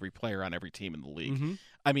situation of every player on every team in the league. Mm-hmm.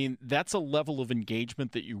 I mean, that's a level of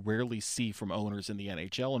engagement that you rarely see from owners in the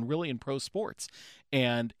NHL and really in pro sports.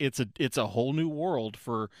 And it's a whole new world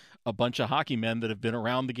for a bunch of hockey men that have been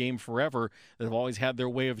around the game forever, that have always had their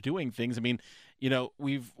way of doing things. I mean,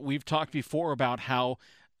 we've talked before about how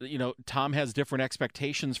Tom has different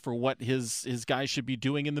expectations for what his guys should be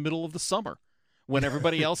doing in the middle of the summer when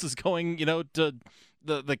everybody else is going, to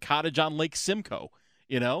the cottage on Lake Simcoe,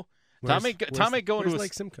 Tom ain't going to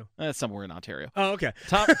Lake Simcoe? That's somewhere in Ontario. Oh, okay.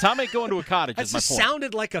 Tom ain't going to a cottage. That is my point.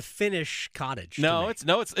 Sounded like a Finnish cottage.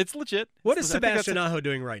 It's legit. What is Sebastian Aho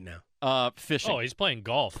doing right now? Fishing. Oh, he's playing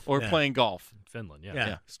golf. Or playing golf. In Finland,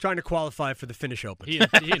 yeah. He's trying to qualify for the Finnish Open. He and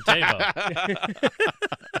Tavo.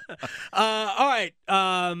 All right.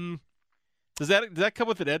 Does that come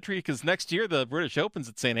with an entry? Because next year the British Open's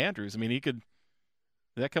at St. Andrews. I mean, does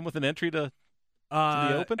that come with an entry to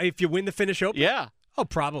the Open? If you win the Finnish Open? Yeah. Oh,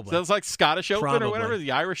 probably. So it's like Scottish Open or whatever,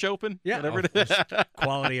 the Irish Open, whatever it is.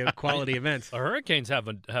 Quality events. The Hurricanes have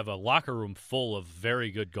a locker room full of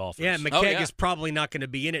very good golfers. Yeah, McKegg is probably not going to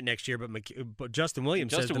be in it next year, but Justin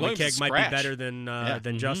Williams says that McKegg might be better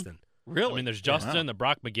than Justin. Really? I mean, there's Justin. The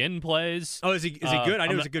Brock McGinn plays. Oh, is he good? I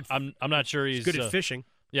know he's a good. I'm not sure he's good at fishing.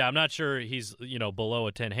 Yeah, I'm not sure he's below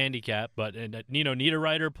a 10 handicap, but Nino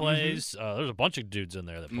Niederreiter plays. There's a bunch of dudes in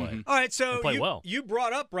there that play. All right, so play well. You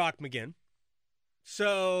brought up Brock McGinn.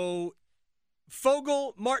 So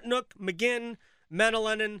Fogle, Martinook, McGinn,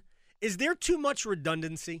 Manalainen, is there too much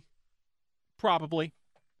redundancy? Probably,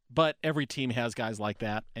 but every team has guys like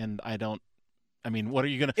that, and I mean, what are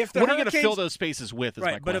you going to fill those spaces with? Is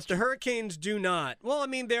my question. But if the Hurricanes do not, well, I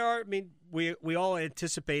mean, we all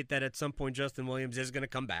anticipate that at some point Justin Williams is going to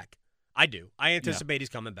come back. I do. I anticipate he's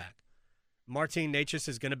coming back. Martin Necas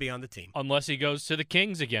is going to be on the team. Unless he goes to the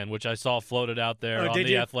Kings again, which I saw floated out there on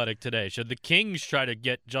The Athletic today. Should the Kings try to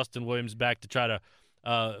get Justin Williams back to try to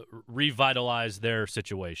revitalize their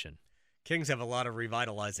situation? Kings have a lot of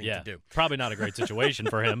revitalizing to do. Probably not a great situation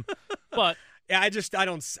for him, but yeah, I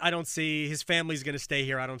don't see his family's going to stay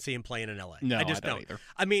here. I don't see him playing in LA. No, I just don't either.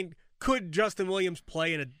 I mean, could Justin Williams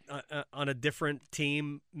play in on a different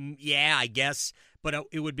team? Yeah, I guess, but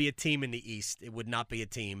it would be a team in the East. It would not be a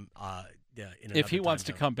team if he wants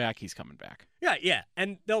to come back, he's coming back. Yeah,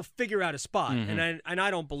 and they'll figure out a spot. And I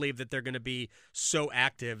don't believe that they're going to be so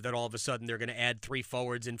active that all of a sudden they're going to add 3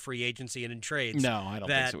 forwards in free agency and in trades. No, I don't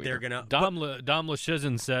think so either. They're going to. Dom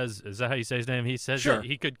Luszczyszyn says, is that how you say his name? He says that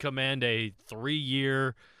he could command a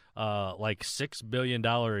 3-year, like $6 billion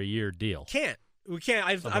a year deal. Can't. We can't.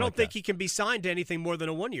 I don't think he can be signed to anything more than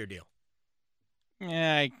a 1-year deal.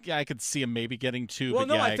 Yeah, I could see him maybe getting 2. Well,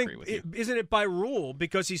 but no, I think agree with you. isn't it by rule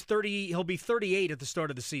because he's 30? He'll be 38 at the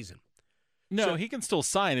start of the season. No, So- he can still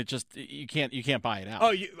sign it. Just you can't buy it out.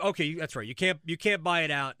 Oh, okay, that's right. You can't buy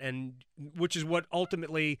it out, and which is what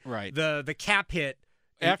ultimately Right. the cap hit.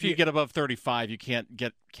 After you get above 35, you can't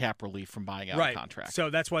get cap relief from buying out right. a contract.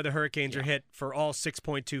 So that's why the Hurricanes are hit for all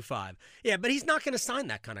 6.25. Yeah, but he's not going to sign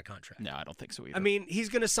that kind of contract. No, I don't think so either. I mean, he's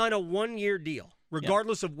going to sign a 1-year deal,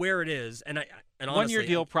 regardless of where it is. And honestly, 1-year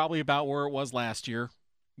deal, probably about where it was last year,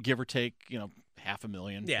 give or take.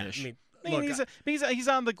 $500,000. Yeah, ish. I mean, look, he's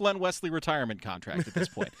on the Glenn Wesley retirement contract at this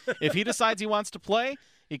point. If he decides he wants to play,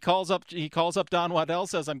 he calls up Don Waddell,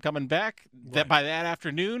 says I'm coming back. Right. That by that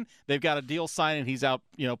afternoon, they've got a deal signed and he's out,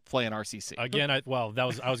 playing RCC. Again, I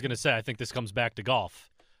was going to say I think this comes back to golf.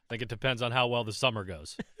 I think it depends on how well the summer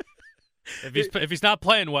goes. If he's not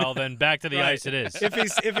playing well, then back to the Right. ice it is.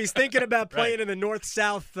 If he's thinking about playing Right. in the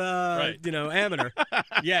north-south, Right. amateur,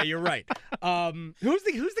 yeah, you're right. Who's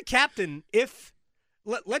the captain? If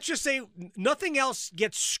let's just say nothing else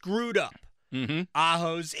gets screwed up, Mm-hmm.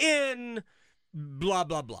 Aho's in, blah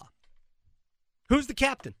blah blah. Who's the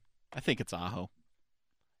captain? I think it's Aho.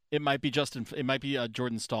 It might be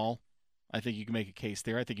Jordan Stahl. I think you can make a case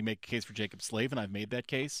there. I think you make a case for Jacob Slave, and I've made that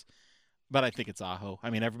case. But I think it's Aho. I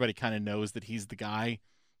mean, everybody kind of knows that he's the guy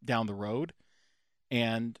down the road.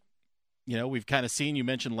 And, we've kind of seen, you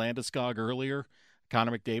mentioned Landeskog earlier.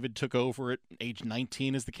 Connor McDavid took over at age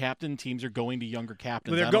 19 as the captain. Teams are going to younger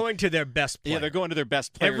captains. Well, they're going to their best player. Yeah, they're going to their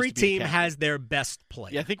best players. Every to be the team captain. has their best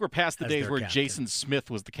player. Yeah, I think we're past the as days their where captain. Jason Smith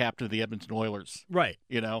was the captain of the Edmonton Oilers. Right.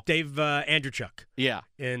 Dave Andrewchuk Yeah.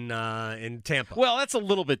 in Tampa. Well, that's a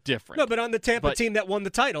little bit different. No, but on the Tampa team that won the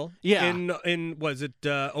title, Yeah. in was it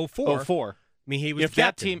 04? 04. I mean, he was If the that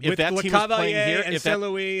captain team- if with that team was playing LeCavalier here, and if that-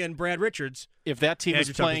 Saint-Louis and Brad Richards. If that team was Andrewchuk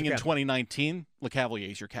was playing the in captain. 2019,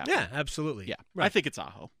 LeCavalier's your captain. Yeah, absolutely. Yeah. Right. I think it's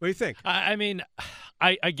Aho. What do you think? I mean,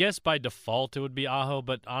 I guess by default it would be Aho,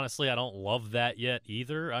 but honestly, I don't love that yet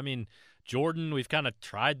either. I mean, Jordan, we've kind of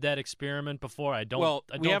tried that experiment before.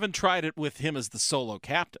 We haven't tried it with him as the solo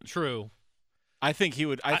captain. True. I think he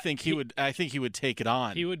would. I think he would take it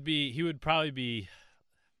on. He would probably be.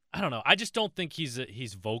 I don't know. I just don't think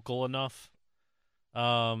he's vocal enough.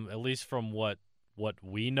 At least from what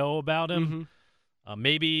we know about him. Mm-hmm.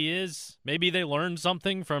 Maybe he is. Maybe they learned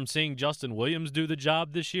something from seeing Justin Williams do the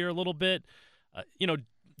job this year a little bit.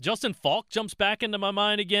 Justin Faulk jumps back into my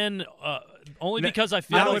mind again, only because I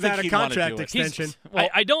feel Not like without a he'd wanna contract do it. extension.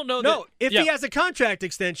 I don't know. No, that, if he has a contract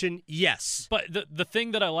extension, yes. But the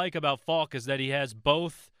thing that I like about Faulk is that he has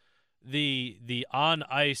both the on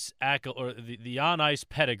ice the on ice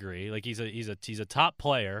pedigree, like he's a top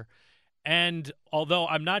player, and although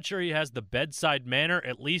I'm not sure he has the bedside manner,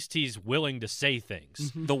 at least he's willing to say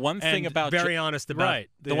things. The one thing And about Very honest about Right.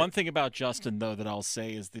 the one thing about Justin, though, that I'll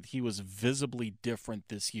say is that he was visibly different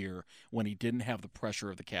this year when he didn't have the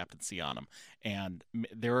pressure of the captaincy on him. And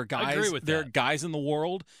there are I agree guys, with there are that. guys in the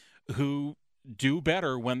world who do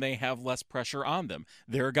better when they have less pressure on them.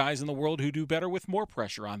 There are guys in the world who do better with more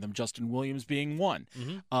pressure on them. Justin Williams being one.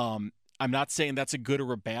 Mm-hmm. I'm not saying that's a good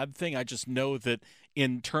or a bad thing. I just know that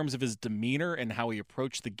in terms of his demeanor and how he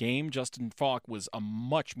approached the game, Justin Faulk was a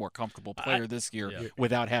much more comfortable player this year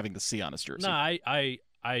without having the C on his jersey. No,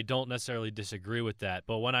 I don't necessarily disagree with that.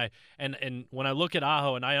 But when I when I look at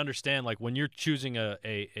Aho, and I understand, like, when you're choosing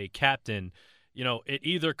a captain, it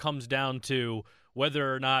either comes down to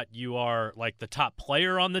whether or not you are like the top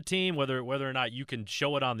player on the team, whether or not you can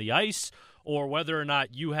show it on the ice, or whether or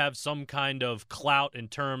not you have some kind of clout in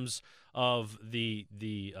terms of the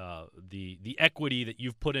equity that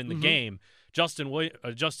you've put in the game. Justin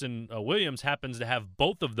Williams happens to have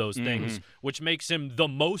both of those things, which makes him the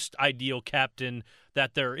most ideal captain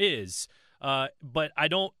that there is. But I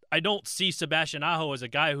don't see Sebastian Aho as a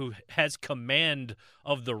guy who has command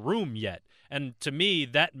of the room yet. And to me,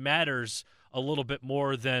 that matters a little bit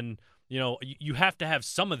more than, you have to have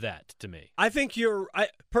some of that to me. I think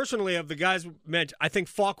personally, of the guys mentioned, I think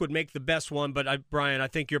Faulk would make the best one. But Brian, I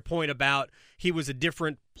think your point about he was a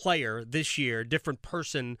different player this year, different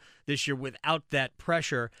person this year without that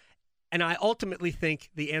pressure. And I ultimately think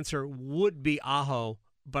the answer would be Aho.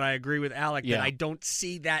 But I agree with Alec that I don't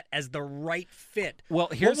see that as the right fit. Well,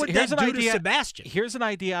 what here's would an that do idea. to Sebastian? Here's an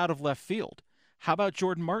idea out of left field. How about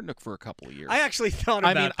Jordan Martinook for a couple of years? I actually thought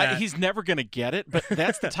about that. He's never going to get it, but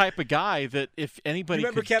that's the type of guy that if anybody You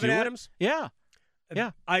remember could Kevin do Adams? It,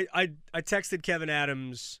 yeah. I texted Kevin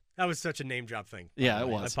Adams. That was such a name drop thing. Yeah, it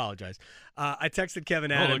was. I apologize. I texted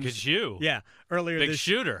Kevin Oh, Adams. look at you. Yeah, earlier Big this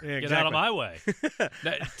shooter. Yeah, Get out of exactly.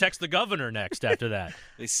 my way. Text the governor next after that.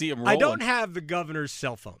 They see him rolling. I don't have the governor's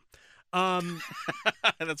cell phone.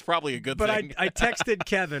 That's probably a good but thing. I texted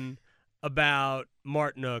Kevin about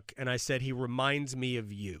Martinook, and I said he reminds me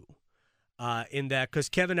of you in that because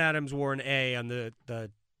Kevin Adams wore an A on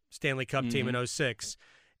the Stanley Cup team in 06,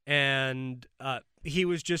 and he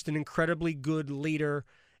was just an incredibly good leader.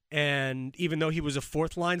 And even though he was a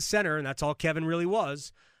fourth-line center, and that's all Kevin really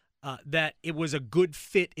was, that it was a good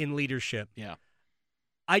fit in leadership. Yeah.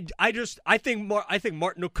 I think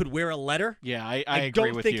Martinook could wear a letter. Yeah, I agree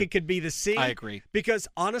don't with think you. it could be the C. I agree. Because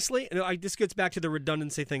honestly, this gets back to the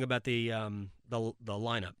redundancy thing about the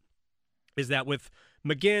lineup, is that with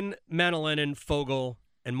McGinn, Manalainen, Fogle,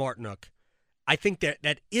 and Martinook, I think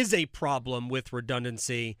that is a problem with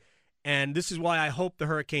redundancy, and this is why I hope the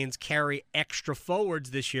Hurricanes carry extra forwards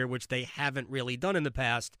this year, which they haven't really done in the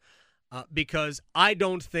past, because I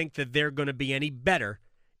don't think that they're going to be any better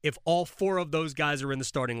if all four of those guys are in the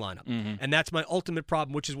starting lineup. And that's my ultimate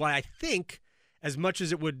problem, which is why I think, as much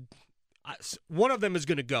as it would, one of them is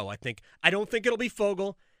going to go, I think. I don't think it'll be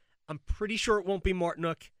Fogle. I'm pretty sure it won't be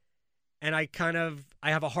Martinook. And I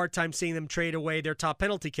have a hard time seeing them trade away their top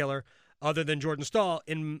penalty killer other than Jordan Stahl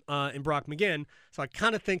in Brock McGinn. So I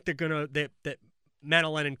kind of think they're going to, that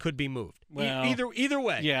Manalainen could be moved. Well, either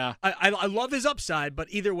way. Yeah. I love his upside, but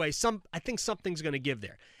either way, I think something's going to give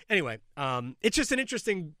there. Anyway, it's just an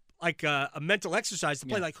interesting, a mental exercise to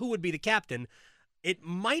play. Yeah. Like, who would be the captain? It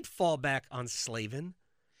might fall back on Slavin.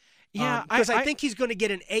 Yeah, because I think he's going to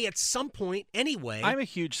get an A at some point anyway. I'm a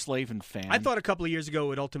huge Slavin fan. I thought a couple of years ago it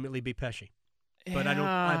would ultimately be Pesci, but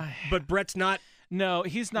Yeah. but Brett's not. No,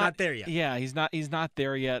 he's not there yet. Yeah, he's not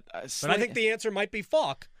there yet. But I think the answer might be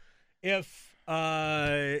Faulk, if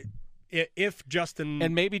Justin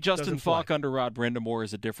and maybe Justin doesn't Faulk play. under Rod Brindamore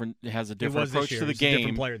has a different It was approach this year. to the He's a different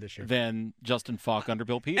game player this year. than Justin Faulk under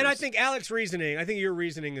Bill Peters. And I think Alec's reasoning, I think your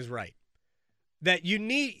reasoning is right. That you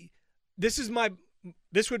need this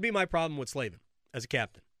would be my problem with Slavin as a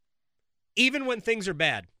captain. Even when things are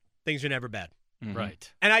bad, things are never bad. Mhm.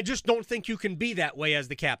 Right. And I just don't think you can be that way as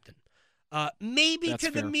the captain. Maybe That's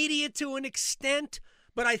to the fair. media to an extent,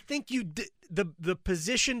 but I think the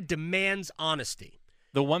position demands honesty.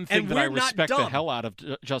 The one thing And that I we're not respect the dumb. hell out of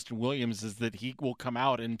Justin Williams is that he will come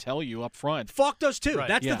out and tell you up front. Faulk does too. Right.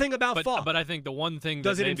 That's Yeah. the thing about But, Faulk. but I think the one thing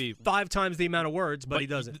does that it maybe in 5 times the amount of words, but he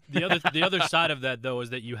does it. The other side of that though is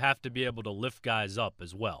that you have to be able to lift guys up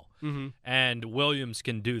as well, and Williams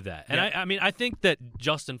can do that. And Yeah. I think that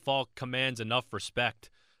Justin Faulk commands enough respect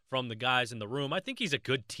from the guys in the room. I think he's a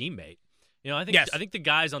good teammate. I think the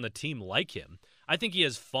guys on the team like him. I think he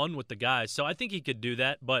has fun with the guys, so I think he could do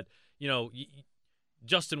that. But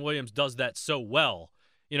Justin Williams does that so well.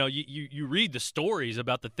 You read the stories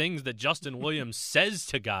about the things that Justin Williams says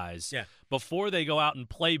to guys before they go out and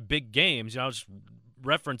play big games. I just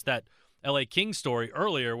referenced that LA Kings story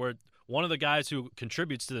earlier where one of the guys who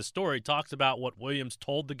contributes to the story talks about what Williams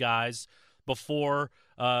told the guys before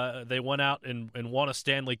they went out and won a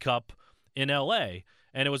Stanley Cup in LA.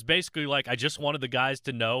 And it was basically like, I just wanted the guys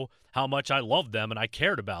to know how much I loved them and I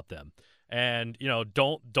cared about them. And,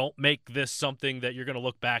 don't make this something that you're going to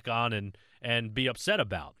look back on and be upset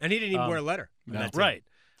about. And he didn't even wear a letter. That's right.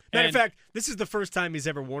 Matter And- of fact, this is the first time he's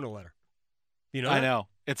ever worn a letter. You know I that? know.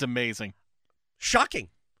 It's amazing. Shocking.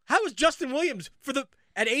 How is Justin Williams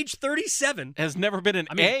at age 37? Has never been an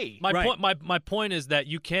A. My point is that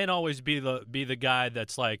you can't always be the guy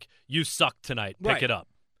that's like, you suck tonight, pick Right. it up.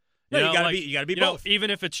 No, you gotta be both. Even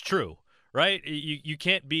if it's true, right? You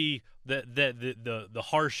can't be the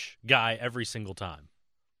harsh guy every single time.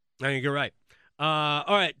 I think you're right. All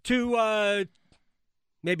right, 2,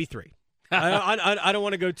 maybe 3. I don't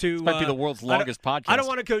want to go too. This might be the world's longest podcast. I don't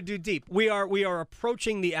want to go too deep. We are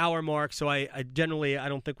approaching the hour mark, so I generally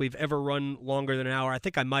don't think we've ever run longer than an hour. I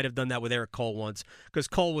think I might have done that with Eric Cole once because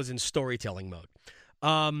Cole was in storytelling mode.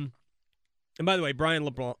 And by the way, Brian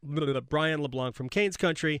LeBlanc from Canes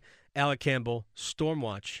Country, Alec Campbell,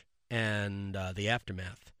 Stormwatch, and The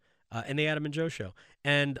Aftermath, and the Adam and Joe Show.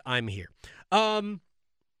 And I'm here.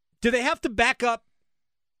 Do they have to back up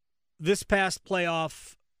this past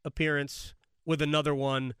playoff appearance with another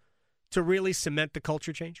one to really cement the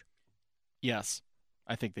culture change? Yes,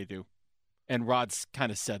 I think they do. And Rod's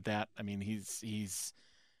kind of said that. I mean, he's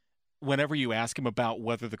whenever you ask him about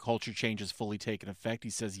whether the culture change has fully taken effect, he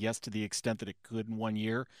says yes to the extent that it could in 1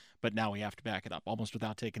 year, but now we have to back it up. Almost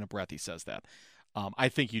without taking a breath, he says that. I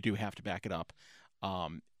think you do have to back it up.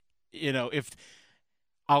 If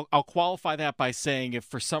I'll qualify that by saying if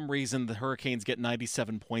for some reason the Hurricanes get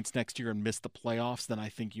 97 points next year and miss the playoffs, then I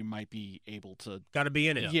think you might be able to. Got to be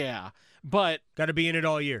in it. Yeah, but got to be in it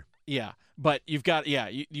all year. Yeah, but you've got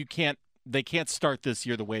you can't. They can't start this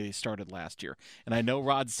year the way they started last year. And I know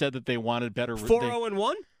Rod said that they wanted better.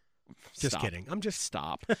 4-0-1. Just Stop. kidding. I'm just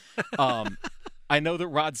stop. I know that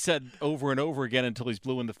Rod said over and over again until he's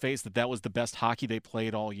blue in the face that was the best hockey they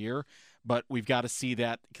played all year. But we've got to see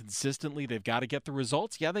that consistently. They've got to get the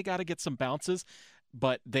results. Yeah, they got to get some bounces,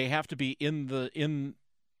 but they have to be in the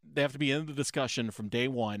discussion from day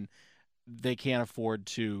one. They can't afford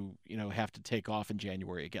to have to take off in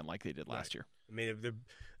January again like they did last year. I mean,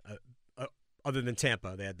 other than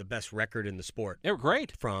Tampa, they had the best record in the sport. They were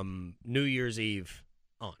great from New Year's Eve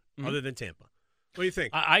on. Mm-hmm. Other than Tampa. What do you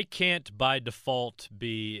think? I can't by default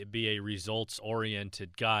be a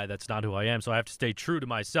results-oriented guy. That's not who I am, so I have to stay true to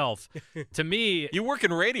myself. To me... You work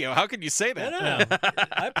in radio. How can you say that? No.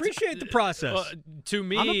 I appreciate the process. To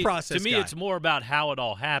me, I'm a process guy. It's more about how it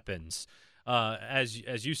all happens.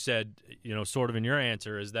 As you said, sort of in your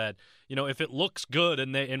answer, is that if it looks good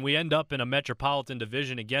and we end up in a metropolitan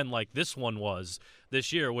division again like this one was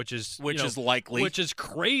this year, which is likely, which is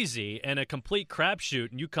crazy and a complete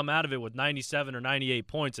crapshoot, and you come out of it with 97 or 98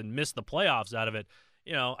 points and miss the playoffs out of it,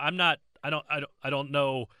 I don't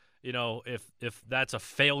know, if that's a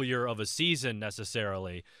failure of a season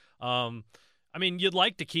necessarily. I mean, you'd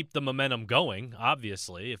like to keep the momentum going,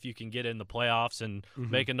 obviously, if you can get in the playoffs and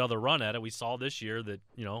make another run at it. We saw this year that,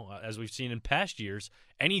 as we've seen in past years,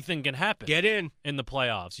 anything can happen. Get in the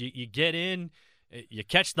playoffs. You get in, you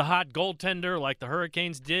catch the hot goaltender like the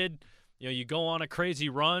Hurricanes did. You go on a crazy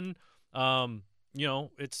run. It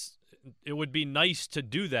would be nice to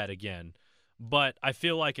do that again. But I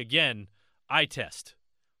feel like, again, eye test.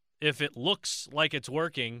 If it looks like it's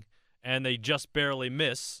working and they just barely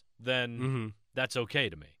miss, then that's okay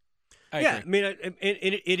to me. I mean,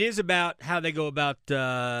 it is about how they go about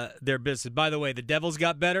their business. By the way, the Devils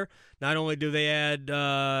got better. Not only do they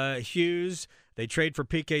add Hughes, they trade for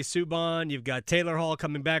PK Subban. You've got Taylor Hall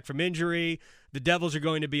coming back from injury. The Devils are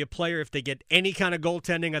going to be a player. If they get any kind of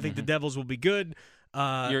goaltending, I think the Devils will be good.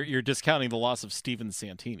 You're discounting the loss of Steven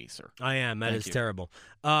Santini, sir. I am. That is terrible.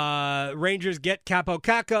 Rangers get Capo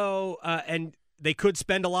Caco, and they could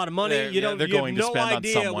spend a lot of money. You have no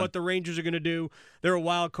idea what the Rangers are going to do. They're a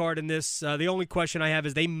wild card in this. The only question I have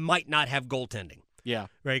is they might not have goaltending. Yeah.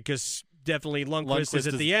 Right, because definitely Lundqvist is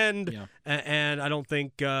at the end, and I don't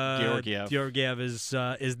think Georgiev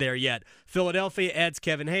is there yet. Philadelphia adds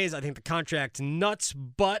Kevin Hayes. I think the contract's nuts,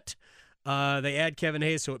 but they add Kevin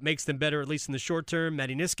Hayes, so it makes them better, at least in the short term.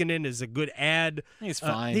 Matti Niskanen is a good add. He's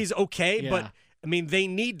fine. He's okay, but I mean, they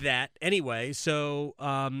need that anyway. So,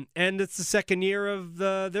 and it's the second year of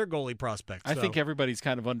their goalie prospect. I think everybody's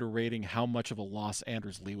kind of underrating how much of a loss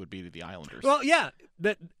Anders Lee would be to the Islanders. Well, yeah.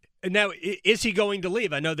 Now, is he going to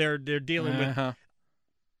leave? I know they're dealing with.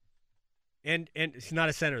 And he's not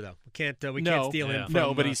a center though. We can't steal him.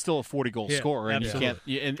 From, but he's still a 40-goal scorer, and absolutely.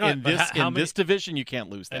 you can't. In this division, you can't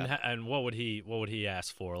lose that. And what would he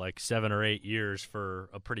ask for? Like 7 or 8 years for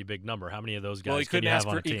a pretty big number. How many of those guys? Well, he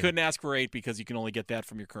couldn't ask for 8 because you can only get that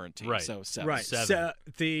from your current team. Right. So 7. Right. 7. So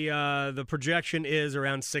the projection is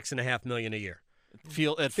around $6.5 million a year.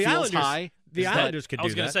 It feels high. The Islanders could do that. I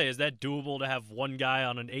was going to say, is that doable to have one guy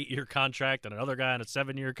on an 8-year contract and another guy on a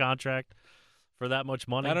 7-year contract for that much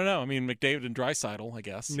money? I don't know. I mean, McDavid and Draisaitl, I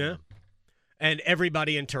guess. Yeah. And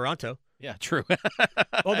everybody in Toronto. Yeah, true.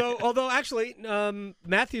 although actually,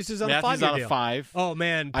 Matthews is on a 5-year deal. Matthews on a 5. Oh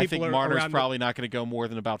man, I think Marner's probably not going to go more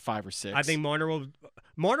than about 5 or 6. I think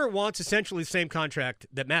Marner wants essentially the same contract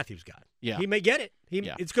that Matthews got. Yeah, he may get it.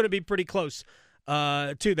 It's going to be pretty close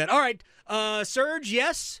to that. All right, Serge,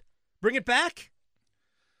 yes, bring it back.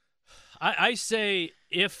 I say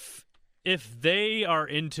if they are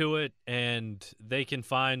into it and they can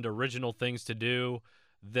find original things to do,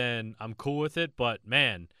 then I'm cool with it. But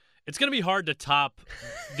man, it's going to be hard to top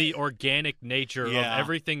the organic nature of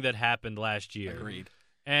everything that happened last year. Agreed.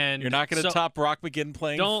 And you're not going to top Brock McGinn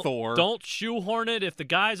playing Thor. Don't shoehorn it. If the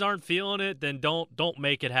guys aren't feeling it, then don't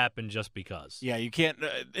make it happen just because. Yeah, you can't.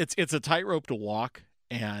 It's a tightrope to walk,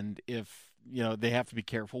 and if they have to be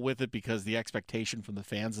careful with it because the expectation from the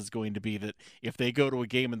fans is going to be that if they go to a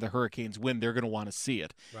game and the Hurricanes win, they're going to want to see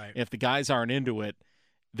it. Right. If the guys aren't into it,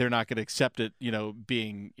 they're not going to accept it,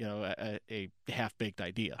 being, a half-baked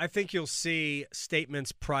idea. I think you'll see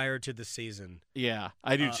statements prior to the season. Yeah,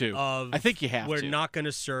 I do too. I think you have we're to. We're not going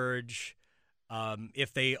to surge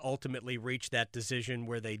if they ultimately reach that decision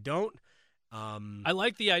where they don't. I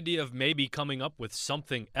like the idea of maybe coming up with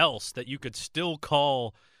something else that you could still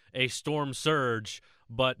call a storm surge,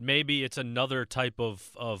 but maybe it's another type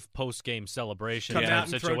of post-game celebration Come type out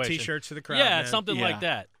and situation. throw T-shirts to the crowd. Yeah, man. something like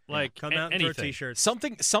that. Like Come out and anything. throw T-shirts.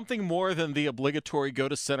 Something more than the obligatory go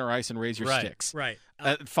to center ice and raise your sticks. Right.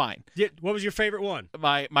 Fine. What was your favorite one?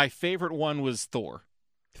 My favorite one was Thor.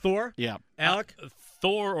 Thor? Yeah. Alec?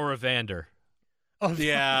 Thor or Evander? Oh,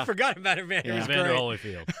 yeah. I forgot about Evander. Yeah. It was Evander great.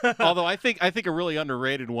 Holyfield. Although I think a really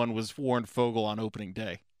underrated one was Warren Fogle on opening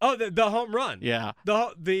day. Oh, the home run. Yeah.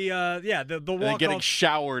 The walk Getting off.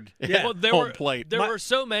 showered Yeah. Well, at home plate. There were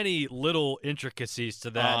so many little intricacies to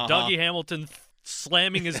that. Dougie Hamilton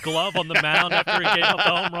slamming his glove on the mound after he gave up the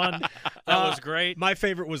home run. That was great. My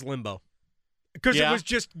favorite was Limbo because it was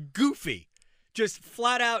just goofy. Just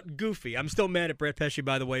flat out goofy. I'm still mad at Brett Pesci,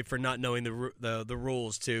 by the way, for not knowing the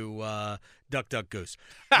rules to Duck, Duck, Goose.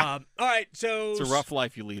 All right, so It's a rough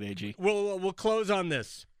life you lead, AG. We'll close on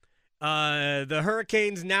this. The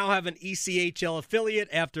Hurricanes now have an ECHL affiliate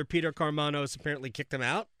after Peter Carmanos apparently kicked them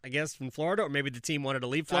out, I guess, from Florida, or maybe the team wanted to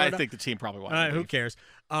leave Florida. I think the team probably wanted to leave. Who cares?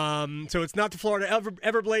 So it's not the Florida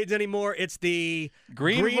Everblades anymore. It's the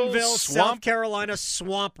Greenville South Carolina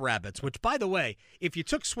Swamp Rabbits, which, by the way, if you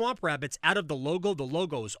took Swamp Rabbits out of the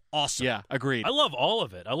logo is awesome. Yeah, agreed. I love all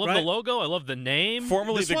of it. I love the logo. I love the name.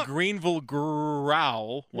 Formerly the Greenville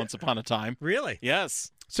Growl once upon a time. Really?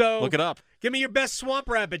 Yes. So look it up. Give me your best Swamp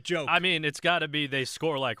Rabbit joke. I mean, it's got to be they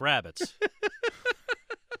score like rabbits.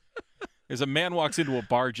 There's a man walks into a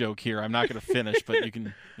bar joke here. I'm not going to finish, but you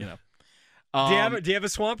can, Do you have a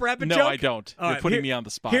Swamp Rabbit joke? No, I don't. All You're right, putting me on the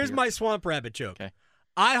spot. Here's here. my Swamp Rabbit joke. Okay.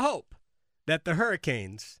 I hope that the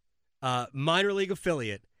Hurricanes, minor league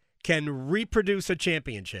affiliate, can reproduce a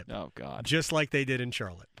championship. Oh, God. Just like they did in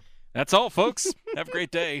Charlotte. That's all, folks. Have a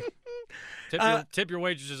great day. Tip your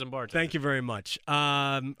waitresses and bartenders. Thank you very much.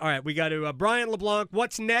 All right, we got to Brian LeBlanc.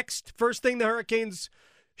 What's next? First thing the Hurricanes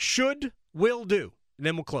will do, and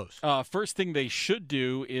then we'll close. First thing they should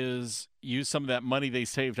do is use some of that money they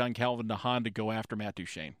saved on Calvin DeHaan to go after Matt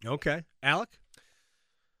Duchene. Okay, Alec.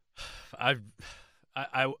 I,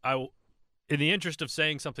 in the interest of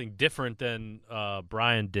saying something different than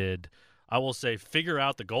Brian did, I will say figure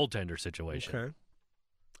out the goaltender situation. Okay.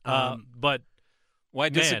 But. Why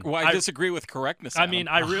disagree with correctness? Adam? I mean,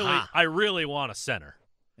 I really want a center.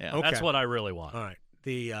 Yeah, okay. That's what I really want. All right.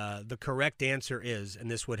 The correct answer is, and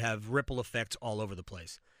this would have ripple effects all over the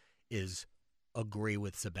place, is agree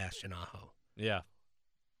with Sebastian Aho. Yeah.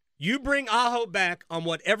 You bring Aho back on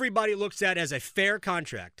what everybody looks at as a fair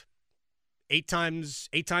contract. 8 times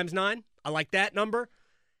 9. I like that number.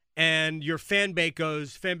 And your fan base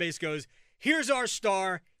goes, here's our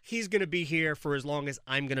star. He's going to be here for as long as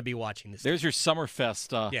I'm going to be watching this. There's your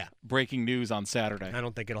Summerfest breaking news on Saturday. I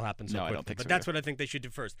don't think it'll happen so quickly. I don't think but so that's either. what I think they should do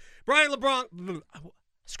first. Brian LeBlanc,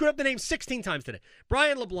 screwed up the name 16 times today.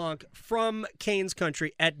 Brian LeBlanc from Canes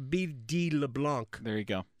Country at BD LeBlanc. There you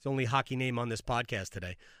go. It's the only hockey name on this podcast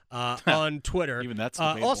today. On Twitter. Even that's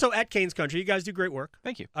debatable. Also at Canes Country. You guys do great work.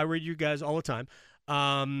 Thank you. I read you guys all the time.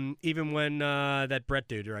 Even when that Brett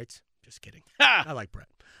dude writes. Just kidding. Ha! I like Brett.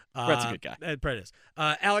 Brett's a good guy. Brett is.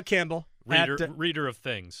 Alec Campbell. Reader of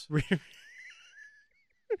things.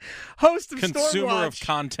 Host of Consumer Stormwatch. of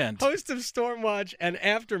content. Host of Stormwatch and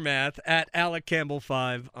Aftermath at Alec Campbell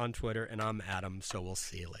 5 on Twitter. And I'm Adam, so we'll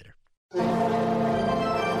see you later.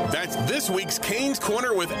 That's this week's Canes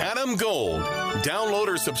Corner with Adam Gold. Download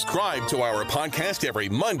or subscribe to our podcast every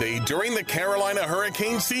Monday during the Carolina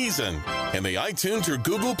Hurricane season in the iTunes or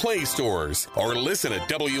Google Play stores, or listen at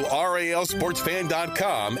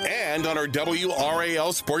WRALSportsFan.com and on our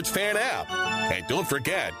WRAL Sports Fan app. And don't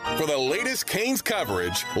forget, for the latest Canes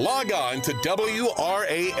coverage, log on to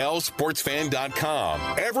WRALSportsFan.com.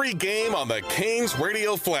 Every game on the Canes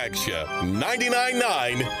radio flagship,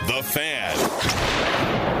 99.9 The Fan.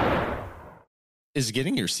 Is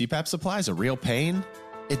getting your CPAP supplies a real pain?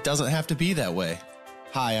 It doesn't have to be that way.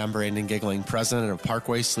 Hi, I'm Brandon Giggling, president of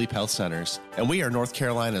Parkway Sleep Health Centers, and we are North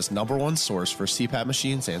Carolina's #1 source for CPAP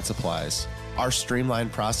machines and supplies. Our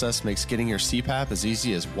streamlined process makes getting your CPAP as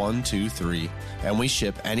easy as 1, 2, 3, and we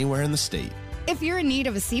ship anywhere in the state. If you're in need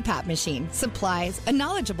of a CPAP machine, supplies, a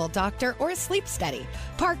knowledgeable doctor, or a sleep study,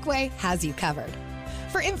 Parkway has you covered.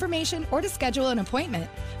 For information or to schedule an appointment,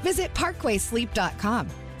 visit parkwaysleep.com.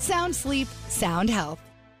 Sound sleep, sound health.